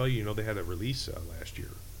wanted to tell you, they had a release last year,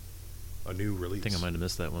 a new release. I think I might have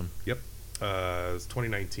missed that one. Yep, it's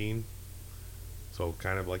 2019, so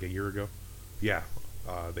kind of like a year ago. Yeah,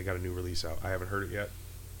 they got a new release out. I haven't heard it yet,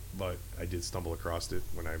 but I did stumble across it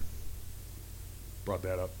when I brought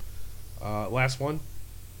that up. Last one,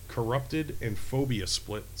 Corrupted and Phobia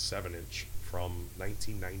Split 7-inch from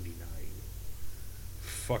 1999.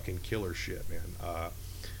 Fucking killer shit, man.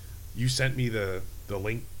 You sent me the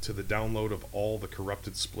link to the download of all the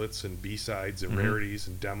Corrupted splits and B-sides and rarities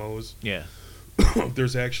and demos. Yeah.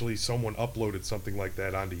 There's actually someone uploaded something like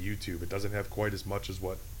that onto YouTube. It doesn't have quite as much as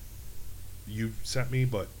what you sent me,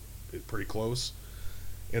 but it's pretty close.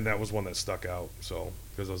 And that was one that stuck out. So,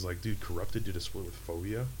 because I was like, dude, Corrupted did a split with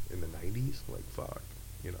Phobia in the 90s? Like, fuck,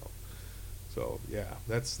 So, yeah,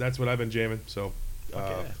 that's what I've been jamming. So,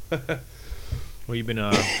 What you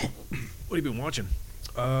been watching?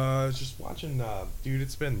 Just watching, dude,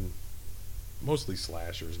 it's been mostly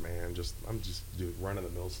slashers, man. I'm just doing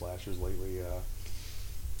run-of-the-mill slashers lately.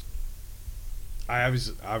 I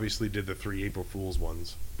obviously did the 3 April Fools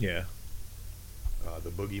ones. Yeah. The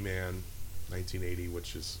Boogeyman, 1980,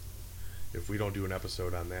 which is, if we don't do an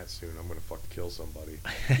episode on that soon, I'm gonna fucking kill somebody.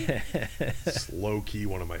 It's low key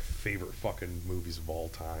one of my favorite fucking movies of all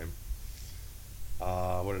time.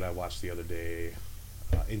 What did I watch the other day?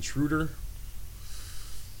 Intruder.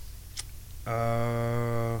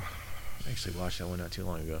 I actually watched that one not too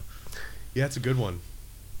long ago. Yeah, it's a good one.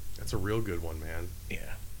 That's a real good one, man.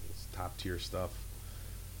 Yeah. It's top tier stuff.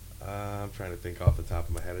 I'm trying to think off the top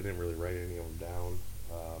of my head. I didn't really write any of them down.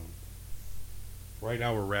 Right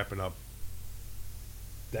now we're wrapping up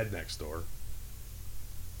Dead Next Door.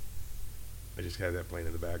 I just had that playing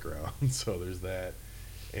in the background, so there's that.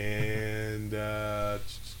 And I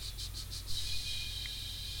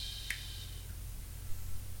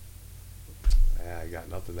got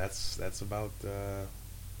nothing. That's about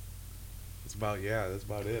that's about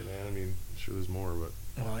it, man. I mean, I'm sure there's more, but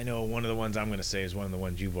Well, I know one of the ones I'm going to say is one of the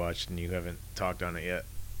ones you've watched and you haven't talked on it yet.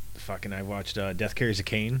 Fucking, I watched Death Carries a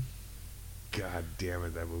Cane. God damn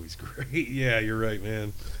it, that movie's great. Yeah, you're right,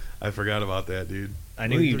 man. I forgot about that, dude. I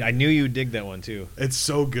knew you'd dig that one too. It's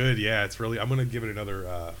so good. Yeah, it's really. I'm gonna give it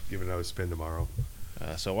another spin tomorrow.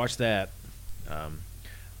 So watch that.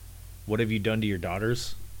 What Have You Done to Your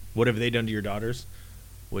Daughters? What Have They Done to Your Daughters?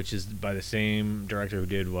 Which is by the same director who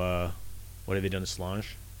did What Have They Done to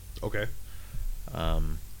Solange? Okay.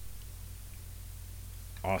 Awesome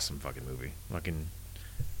fucking movie. Fucking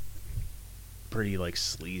pretty like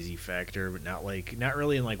sleazy factor, but not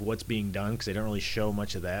really in like what's being done because they don't really show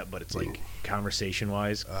much of that. But it's like conversation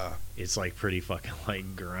wise, it's like pretty fucking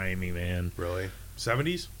like grimy, man. Really?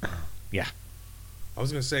 70s? Yeah. I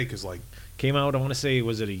was gonna say because like came out. I want to say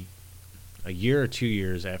was it a year or 2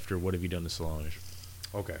 years after What Have You Done to Solange?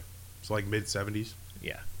 Okay, so like mid 70s.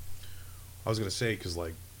 Yeah. I was gonna say because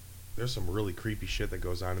like there's some really creepy shit that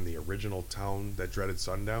goes on in the original Town That Dreaded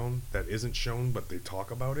Sundown that isn't shown, but they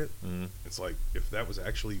talk about it. It's like if that was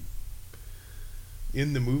actually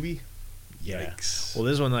in the movie. Yeah. Yikes. Well,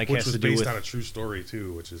 this one like which has was to do based with on a true story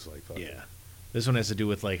too, which is like fucking, yeah. This one has to do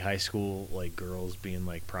with like high school like girls being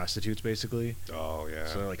like prostitutes basically. Oh yeah.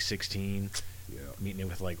 So they're like 16, Yeah. meeting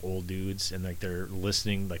with like old dudes, and like they're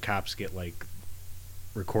listening. The cops get like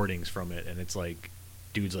recordings from it, and it's like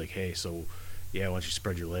dudes like, hey, so yeah, why don't you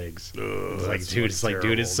spread your legs? It's like, dude, it's like,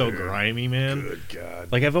 dude, it's so grimy, man. Good God.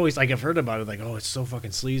 Like I've heard about it, like, oh, it's so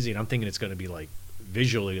fucking sleazy, and I'm thinking it's gonna be like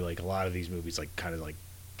visually like a lot of these movies, like kind of like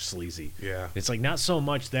sleazy. Yeah. It's like not so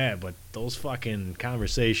much that, but those fucking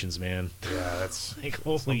conversations, man. Yeah, that's Like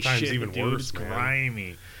holy sometimes shit, even dude, worse, it's man.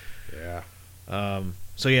 grimy. Yeah.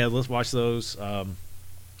 So yeah, let's watch those. I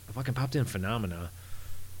fucking popped in Phenomena.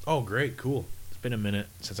 Oh, great. Cool. It's been a minute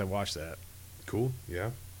since I watched that. Cool.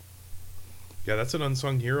 Yeah. Yeah, that's an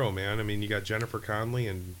unsung hero, man. I mean, you got Jennifer Connelly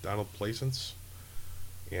and Donald Pleasence,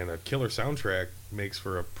 and a killer soundtrack makes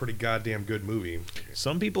for a pretty goddamn good movie.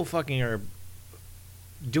 Some people fucking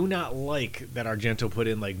do not like that Argento put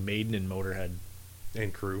in like Maiden and Motorhead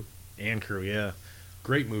And Crew. and Crew. Yeah,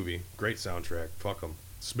 Great movie. Great soundtrack. Fuck them.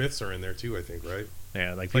 Smiths are in there too, I think, right?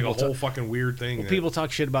 yeah. Like It's like people, a whole fucking weird thing. well, that- people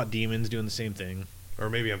talk shit about Demons doing the same thing.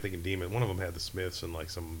 or maybe I'm thinking Demon. One of them had the Smiths and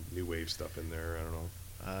like some new wave stuff in there. I don't know.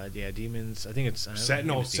 Yeah, Demons. I think it's I don't think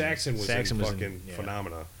No, it's Demons. Saxon was Saxon in was fucking yeah.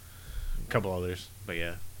 Phenomena. A couple others, but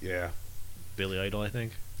yeah, Yeah. Billy Idol, I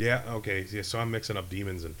think. Yeah, okay. Yeah, so I'm mixing up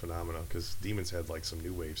Demons and Phenomena because Demons had like some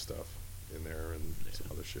new wave stuff in there and some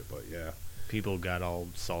other shit, but yeah. People got all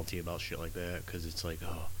salty about shit like that because it's like,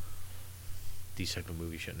 oh, these type of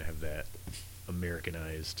movies shouldn't have that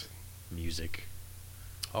Americanized music.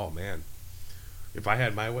 Oh man. If I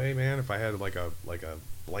had my way, man, if I had like a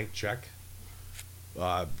blank check,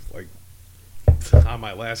 like on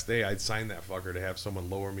my last day, I'd sign that fucker to have someone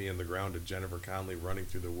lower me in the ground to Jennifer Connelly running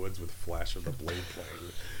through the woods with a flash of the blade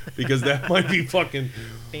playing, because that might be fucking.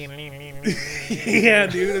 Yeah,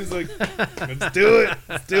 dude, it's like, let's do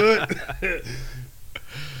it.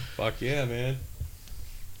 Fuck yeah, man.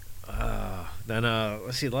 Then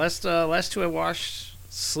let's see, the last two I watched,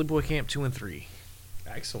 Sleepaway Camp 2 and 3.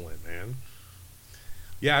 Excellent, man.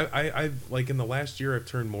 Yeah, I've like in the last year I've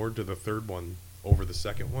turned more to the third one over the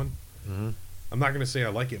second one. Mm-hmm. I'm not gonna say I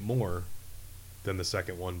like it more than the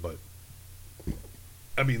second one, but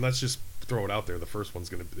I mean, let's just throw it out there. The first one's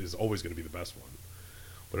is always gonna be the best one,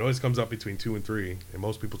 but it always comes up between 2 and 3, and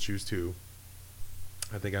most people choose 2.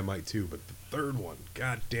 I think I might too, but the third one,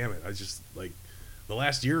 god damn it, I just like the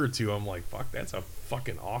last year or two, I'm like, fuck, that's a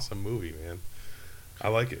fucking awesome movie, man. I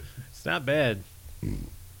like it. It's not bad. The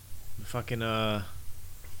fucking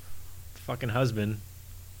husband,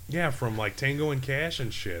 Yeah, from like Tango and Cash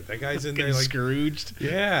and shit. That guy's in there like Scrooged.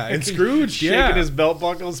 Yeah, and Scrooge, shaking his belt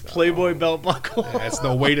buckles, Playboy belt buckle. That's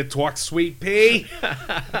no way to talk, sweet pea.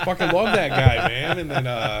 I fucking love that guy, man. And then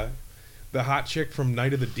the hot chick from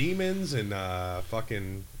Night of the Demons and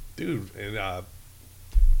fucking dude and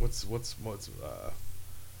what's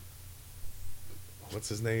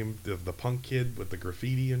his name? The punk kid with the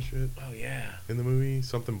graffiti and shit. Oh yeah, in the movie,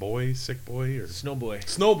 something boy, sick boy, or Snowboy.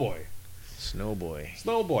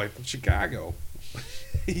 Snowboy from Chicago.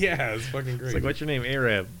 Yeah, it's fucking great. It's like, what's your name?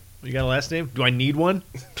 Arab. You got a last name? Do I need one?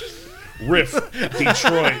 Riff,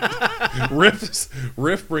 Detroit.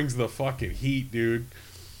 Riff brings the fucking heat, dude.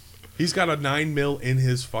 He's got a 9 mil in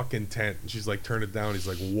his fucking tent, and she's like, turn it down. He's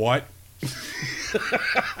like, what?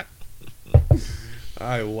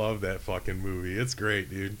 I love that fucking movie. It's great,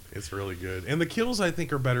 dude. It's really good. And the kills, I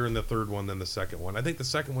think, are better in the third one than the second one. I think the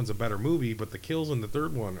second one's a better movie, but the kills in the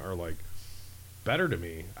third one are, like, better to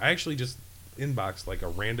me. I actually just inboxed, like, a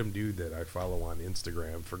random dude that I follow on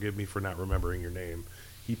Instagram. Forgive me for not remembering your name.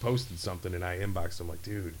 He posted something, and I inboxed him, like,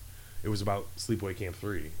 dude, it was about Sleepaway Camp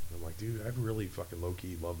 3. And I'm like, dude, I really fucking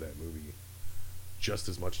low-key love that movie just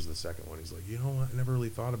as much as the second one. He's like, you know what? I never really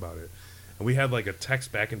thought about it. And we had like a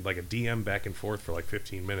text back and like a DM back and forth for like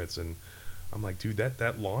 15 minutes, and I'm like, dude,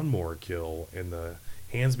 that lawnmower kill and the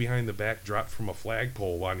hands behind the back drop from a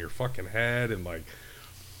flagpole on your fucking head, and like,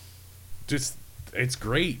 just it's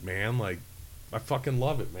great, man. Like, I fucking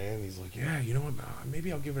love it, man. He's like, yeah, you know what?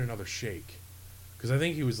 Maybe I'll give it another shake, because I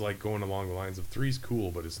think he was like going along the lines of 3's cool,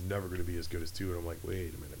 but it's never going to be as good as 2. And I'm like,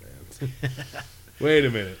 wait a minute, man. Wait a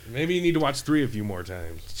minute. Maybe you need to watch 3 a few more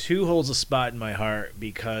times. 2 holds a spot in my heart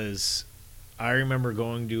because I remember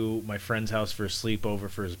going to my friend's house for a sleepover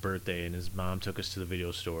for his birthday, and his mom took us to the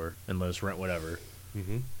video store and let us rent whatever.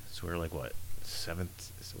 Mm-hmm. So we were like, what,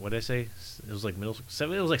 7th? What did I say? It was like middle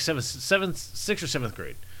 7. It was like 6th or 7th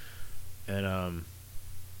grade, and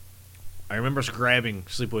I remember us grabbing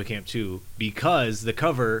Sleepaway Camp 2 because the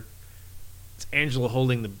cover, it's Angela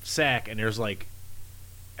holding the sack, and there's like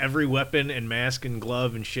every weapon and mask and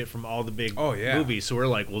glove and shit from all the big movies. So we're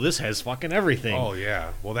like, well, this has fucking everything. Oh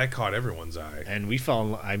yeah. Well, that caught everyone's eye. And I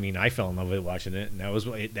fell in love with it watching it, and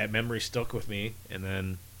that memory stuck with me. And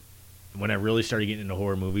then when I really started getting into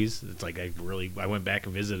horror movies, it's like I went back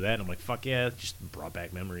and visited that, and I'm like, fuck yeah, it just brought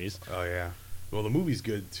back memories. Oh yeah. Well, the movie's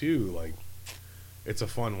good too. Like, it's a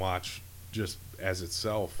fun watch just as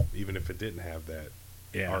itself, even if it didn't have that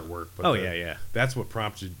artwork. But yeah. That's what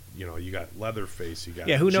prompted, you got Leatherface, you got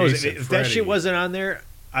who knows Jason, if Freddy. that shit wasn't on there,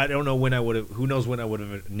 I don't know when I would have. Who knows when I would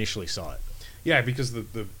have initially saw it? Yeah, because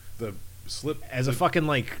the slip as a fucking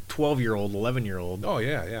like 12-year-old, 11-year-old. Oh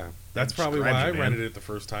yeah. That's probably why I rented it the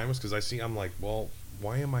first time, was because I'm like, well,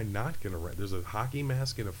 why am I not gonna rent? There's a hockey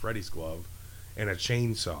mask and a Freddy's glove and a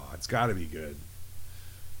chainsaw. It's got to be good.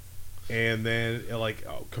 And then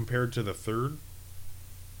compared to the third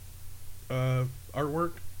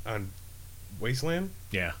artwork on Wasteland,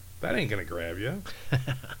 yeah, that ain't gonna grab you.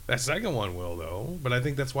 That second one will, though. But I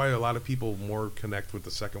think that's why a lot of people more connect with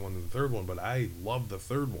the second one than the third one. But I love the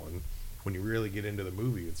third one. When you really get into the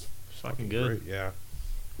movie, it's fucking good. Great. Yeah,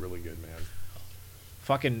 really good, man.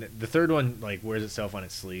 Fucking the third one like wears itself on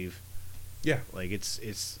its sleeve. Yeah, like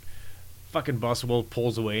it's fucking bustable,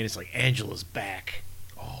 pulls away, and it's like Angela's back.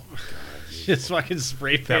 Oh my god, dude. Just fucking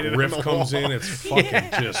spray painted. That riff comes wall. in. It's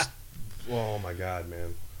fucking just. Oh my god,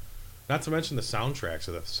 man. Not to mention the soundtracks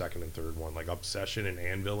of the second and third one, like Obsession and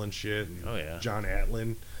Anvil and shit. And oh yeah, John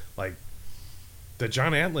Atlin. Like, the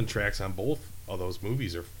John Atlin tracks on both of those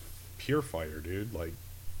movies are pure fire, dude. Like,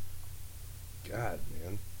 god,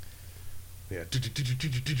 man. Yeah.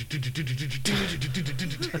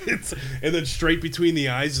 And then straight between the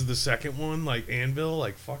eyes of the second one, like Anvil.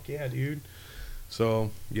 Like, fuck yeah, dude.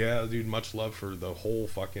 So, yeah, dude, much love for the whole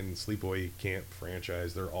fucking Sleepaway Camp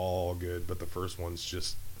franchise. They're all good, but the first one's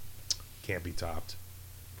just can't be topped.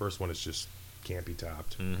 First one is just can't be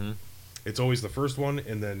topped. Mm-hmm. It's always the first one,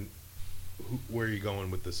 and then where are you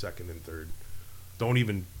going with the second and third? Don't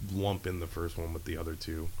even lump in the first one with the other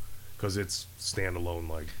two, because it's standalone,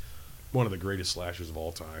 like, one of the greatest slashers of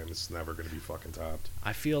all time. It's never going to be fucking topped.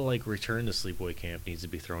 I feel like Return to Sleepaway Camp needs to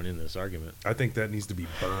be thrown in this argument. I think that needs to be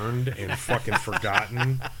burned and fucking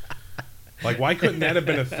forgotten. Like, why couldn't that have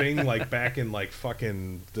been a thing, like, back in, like,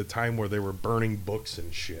 fucking the time where they were burning books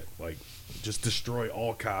and shit? Like, just destroy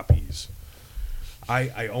all copies.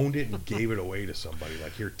 I owned it and gave it away to somebody.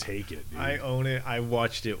 Like, here, take it, dude. I own it. I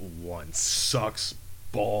watched it once. Sucks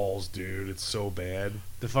balls, dude. It's so bad.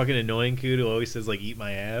 The fucking annoying kid who always says, like, eat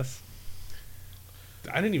my ass.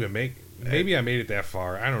 I didn't even make maybe I made it that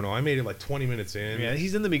far. I don't know. I made it like 20 minutes in. Yeah,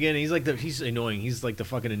 he's in the beginning. He's annoying. He's like the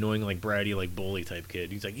fucking annoying, like bratty, like bully type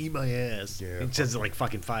kid. He's like, eat my ass. Yeah, he says it like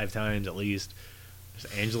fucking 5 times at least.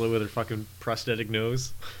 There's Angela with her fucking prosthetic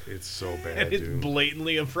nose. It's so bad, And it's dude.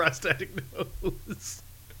 blatantly a prosthetic nose.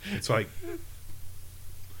 It's like,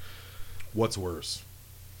 what's worse?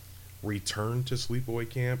 Return to Sleepaway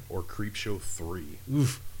Camp or Creepshow 3?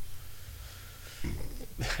 Oof.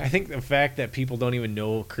 I think the fact that people don't even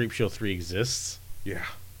know Creepshow 3 exists. Yeah.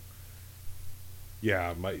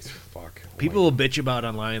 Yeah, fuck. People will bitch about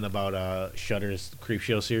online about Shudder's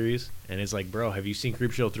Creepshow series, and it's like, bro, have you seen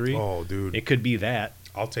Creepshow 3? Oh, dude. It could be that.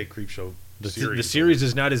 I'll take Creepshow The series. series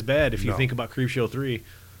is not as bad if you No. think about Creepshow 3.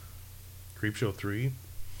 Creepshow 3?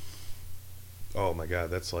 Oh my god,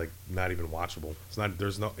 that's like not even watchable. It's not.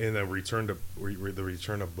 There's no in the return of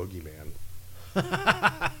Boogeyman.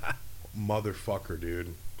 Motherfucker,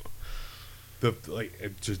 dude.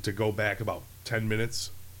 To go back about 10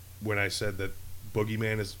 minutes when I said that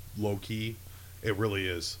Boogeyman is low key, it really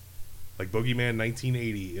is. Like Boogeyman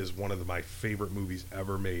 1980 is one of my favorite movies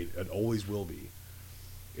ever made. It always will be.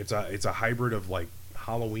 It's a hybrid of like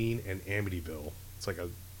Halloween and Amityville. It's like a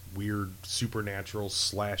weird supernatural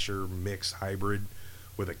slasher mix hybrid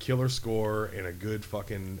with a killer score and a good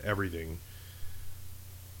fucking everything.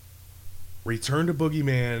 Return to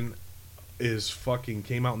Boogeyman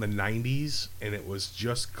came out in the 90s, and it was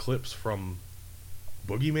just clips from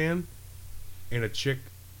Boogeyman and a chick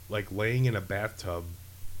like laying in a bathtub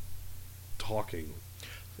talking.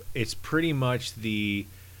 It's pretty much the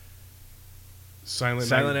Silent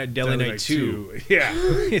Night, Deadly Night 2. Yeah.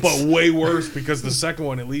 But way worse because the second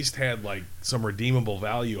one at least had like some redeemable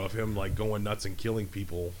value of him like going nuts and killing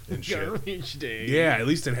people and shit. Garbage Day. Yeah, at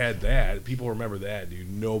least it had that. People remember that, dude.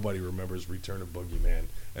 Nobody remembers Return of Boogeyman,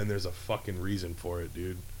 and there's a fucking reason for it,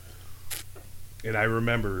 dude. And I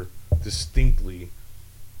remember distinctly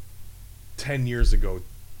 10 years ago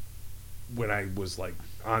when I was like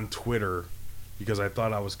on Twitter because I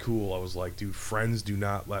thought I was cool. I was like, dude, friends do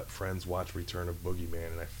not let friends watch Return of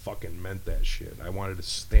Boogeyman, and I fucking meant that shit. I wanted to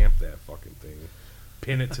stamp that fucking thing,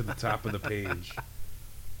 pin it to the top of the page.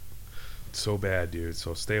 So bad, dude.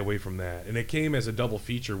 So stay away from that. And it came as a double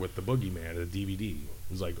feature with the Boogeyman, the DVD. It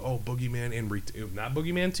was like, oh, Boogeyman and not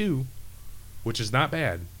Boogeyman 2, which is not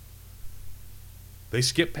bad. They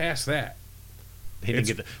skipped past that. They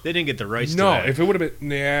didn't get the rights to No, that. if it would have been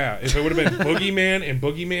Boogeyman and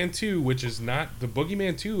Boogeyman 2, which is not the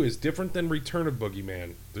Boogeyman 2 is different than Return of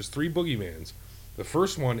Boogeyman. There's 3 Boogeymans. The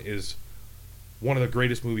first one is one of the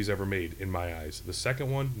greatest movies ever made in my eyes. The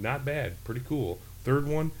second one, not bad, pretty cool. Third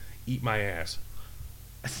one, eat my ass.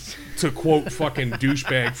 To quote fucking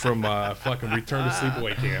douchebag from fucking Return to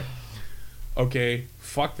Sleepaway Camp. Okay,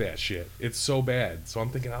 fuck that shit. It's so bad. So I'm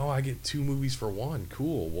thinking, oh, I get 2 movies for one.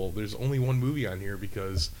 Cool. Well, there's only 1 movie on here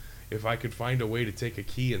because if I could find a way to take a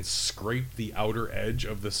key and scrape the outer edge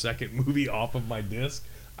of the second movie off of my disc,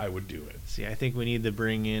 I would do it. See, I think we need to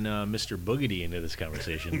bring in Mr. Boogedy into this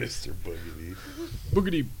conversation. Mr. Boogedy.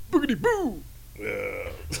 Boogedy, boogedy, boo!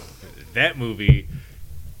 Ugh. That movie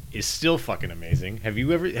is still fucking amazing. Have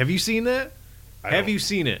you seen that? Have you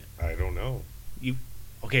seen it? I don't know.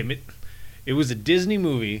 Okay, it was a Disney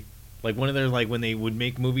movie, like one of their, like when they would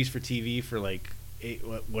make movies for TV for like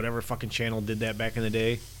whatever fucking channel did that back in the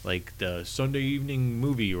day, like the Sunday evening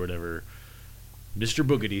movie or whatever. Mr.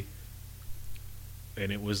 Boogedy,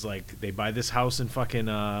 and it was like they buy this house in fucking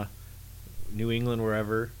New England,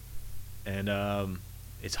 wherever, and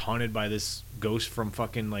it's haunted by this ghost from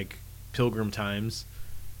fucking like Pilgrim times.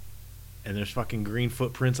 And there's fucking green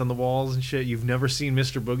footprints on the walls and shit. You've never seen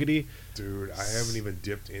Mr. Boogedy? Dude, I haven't even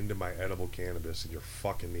dipped into my edible cannabis, and you're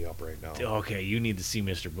fucking me up right now. Okay, you need to see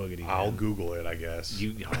Mr. Boogedy. I'll Google it, I guess.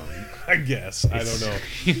 Oh, I guess. I don't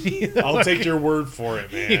know. I'll take your word for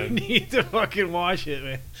it, You man. need to fucking watch it,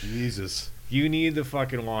 man. Jesus. You need to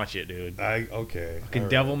fucking watch it, dude. Okay. Fucking All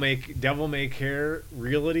Devil right. May Care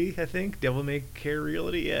Realty, I think. Devil May Care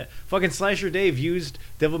Realty, yeah. Fucking Slasher Dave used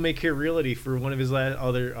Devil May Care Realty for one of his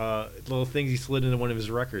other little things he slid into one of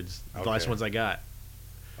his records. The last ones I got.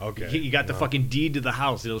 Okay. He got the fucking deed to the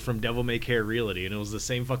house. It was from Devil May Care Realty, and it was the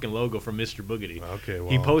same fucking logo from Mr. Boogedy. Okay, well.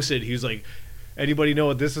 He posted, he was like, anybody know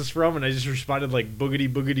what this is from? And I just responded like,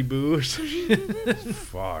 boogity boogity boo or something.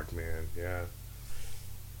 Fuck, man. Yeah.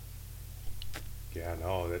 Yeah,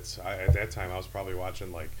 no, at that time I was probably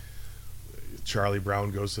watching like Charlie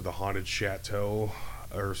Brown Goes to the Haunted Chateau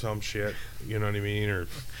or some shit. You know what I mean? Or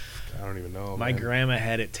I don't even know. My man. grandma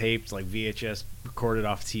had it taped, like VHS, recorded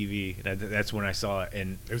off TV. That's when I saw it,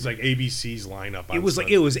 and It was like ABC's lineup. it was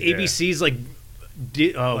ABC's like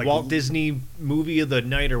Walt Disney movie of the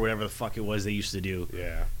night or whatever the fuck it was they used to do.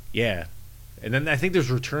 Yeah. Yeah. And then I think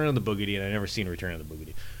there's Return of the Boogity, and I've never seen Return of the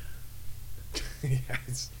Boogity.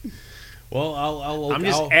 Yes. Well, I'm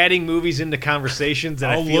just adding movies into conversations,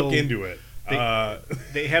 and I'll I feel look into it.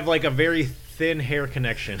 they have like a very thin hair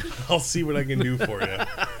connection. I'll see what I can do for you.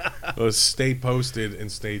 Well, stay posted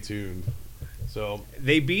and stay tuned. So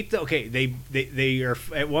they beat they are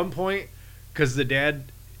at one point, because the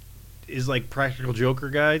dad is like practical Joker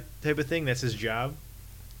guy type of thing. That's his job.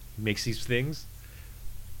 He makes these things.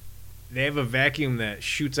 They have a vacuum that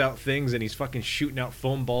shoots out things, and he's fucking shooting out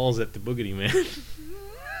foam balls at the Boogity Man.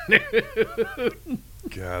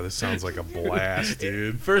 God, this sounds like a blast,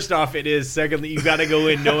 dude. First off, it is. Secondly, you got to go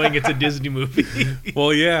in knowing it's a Disney movie.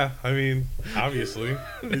 Well, yeah. I mean, obviously.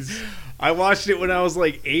 I watched it when I was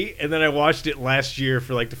like 8, and then I watched it last year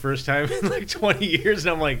for like the first time in like 20 years,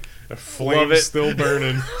 and I'm like, the flame's still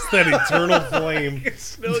burning. It's that eternal flame. It's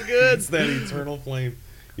still good. It's that eternal flame.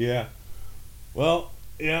 Yeah. Well,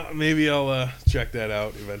 yeah, maybe I'll check that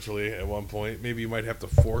out eventually at one point. Maybe you might have to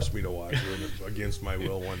force me to watch it against my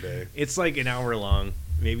will one day. It's like an hour long,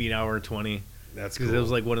 maybe an hour 20. That's because cool. It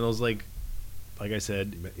was like one of those like I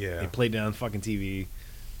said, yeah, they played it on fucking TV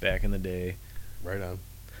back in the day. Right on.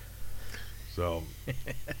 So,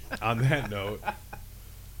 on that note,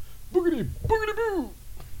 boogity boogity boo.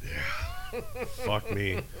 Yeah. Fuck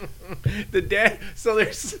me. The dad. So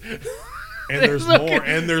there's. And there's more.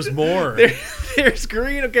 And there's more. There's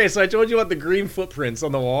green. Okay, so I told you about the green footprints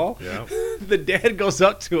on the wall. Yeah. The dad goes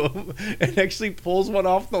up to him and actually pulls one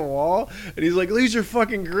off the wall, and he's like, "These are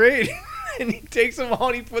fucking great." And he takes them all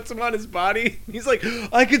and he puts them on his body. He's like,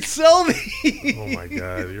 "I could sell these." Oh my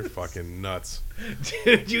god, you're fucking nuts,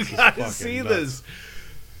 dude! You gotta see this.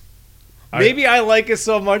 Maybe I like it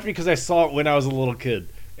so much because I saw it when I was a little kid,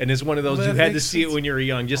 and it's one of those you had to see it when you were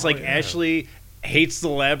young. Just like Ashley hates the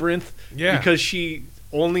Labyrinth, because she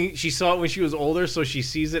saw it when she was older, so she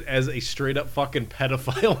sees it as a straight up fucking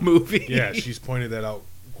pedophile movie. Yeah, she's pointed that out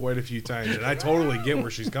quite a few times, and I totally get where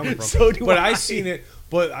she's coming from. So do I. I seen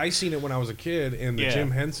it when I was a kid, and the Jim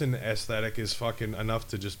Henson aesthetic is fucking enough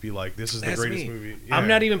to just be like, this is the greatest movie. Yeah. I'm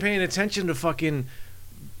not even paying attention to fucking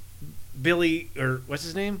Billy, or what's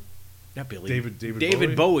his name? Not Billy.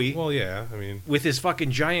 David Bowie. Well, yeah, I mean, with his fucking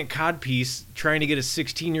giant codpiece, trying to get a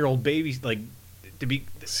 16-year-old baby like to be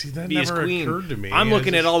that be never his queen. Occurred to me. I'm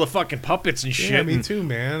looking at all the fucking puppets and shit. Yeah, me too,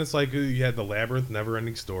 man. It's like you had the Labyrinth,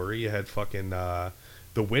 Never-Ending Story. You had fucking the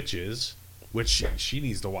Witches, which she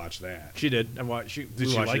needs to watch that. She did. I watched. Did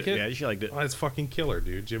she like it? Yeah, she liked it. Oh, it's fucking killer,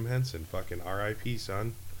 dude. Jim Henson, fucking R.I.P.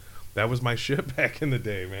 son. That was my shit back in the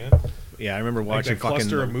day, man. Yeah, I remember watching like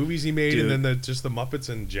cluster of movies he made, and then just the Muppets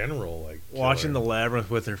in general. Like watching the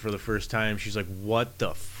Labyrinth with her for the first time, she's like, "What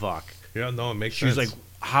the fuck?" Yeah, no, it makes sense. She's like,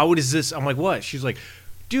 "How is this?" I'm like, "What?" She's like,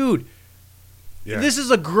 "Dude, this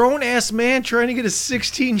is a grown ass man trying to get a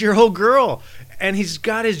 16-year-old girl, and he's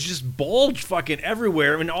got his just bulge fucking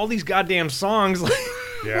everywhere, and all these goddamn songs."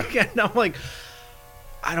 Yeah, and I'm like,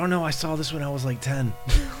 I don't know. I saw this when I was like 10.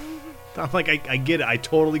 I'm like, I get it. I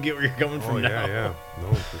totally get where you're coming from now. Yeah.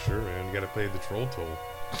 No, for sure, man. You got to pay the troll toll.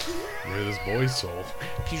 Rid of this boy's soul.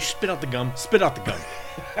 Can you spit out the gum? Spit out the gum.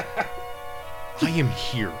 I am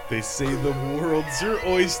here. They say the world's your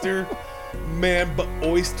oyster, man, but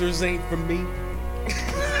oysters ain't for me.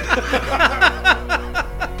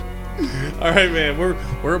 All right, man.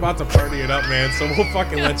 We're about to party it up, man. So we'll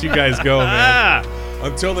fucking let you guys go, man.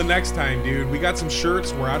 Until the next time, dude. We got some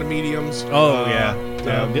shirts. We're out of mediums. Oh yeah.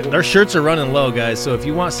 Our shirts are running low, guys. So if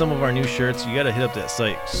you want some of our new shirts, you got to hit up that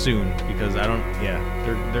site soon because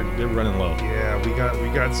they're running low. Yeah, we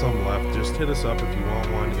got some left. Just hit us up if you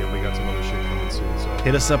want one, and we got some other shit coming soon. So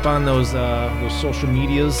hit us up on those social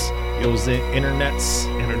medias, those internets.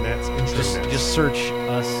 Just search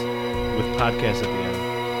us with podcast at the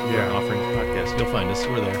end. Yeah, Offerings podcast. You'll find us.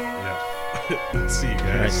 We're there. Yeah. See you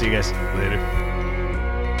guys. All right, see you guys later.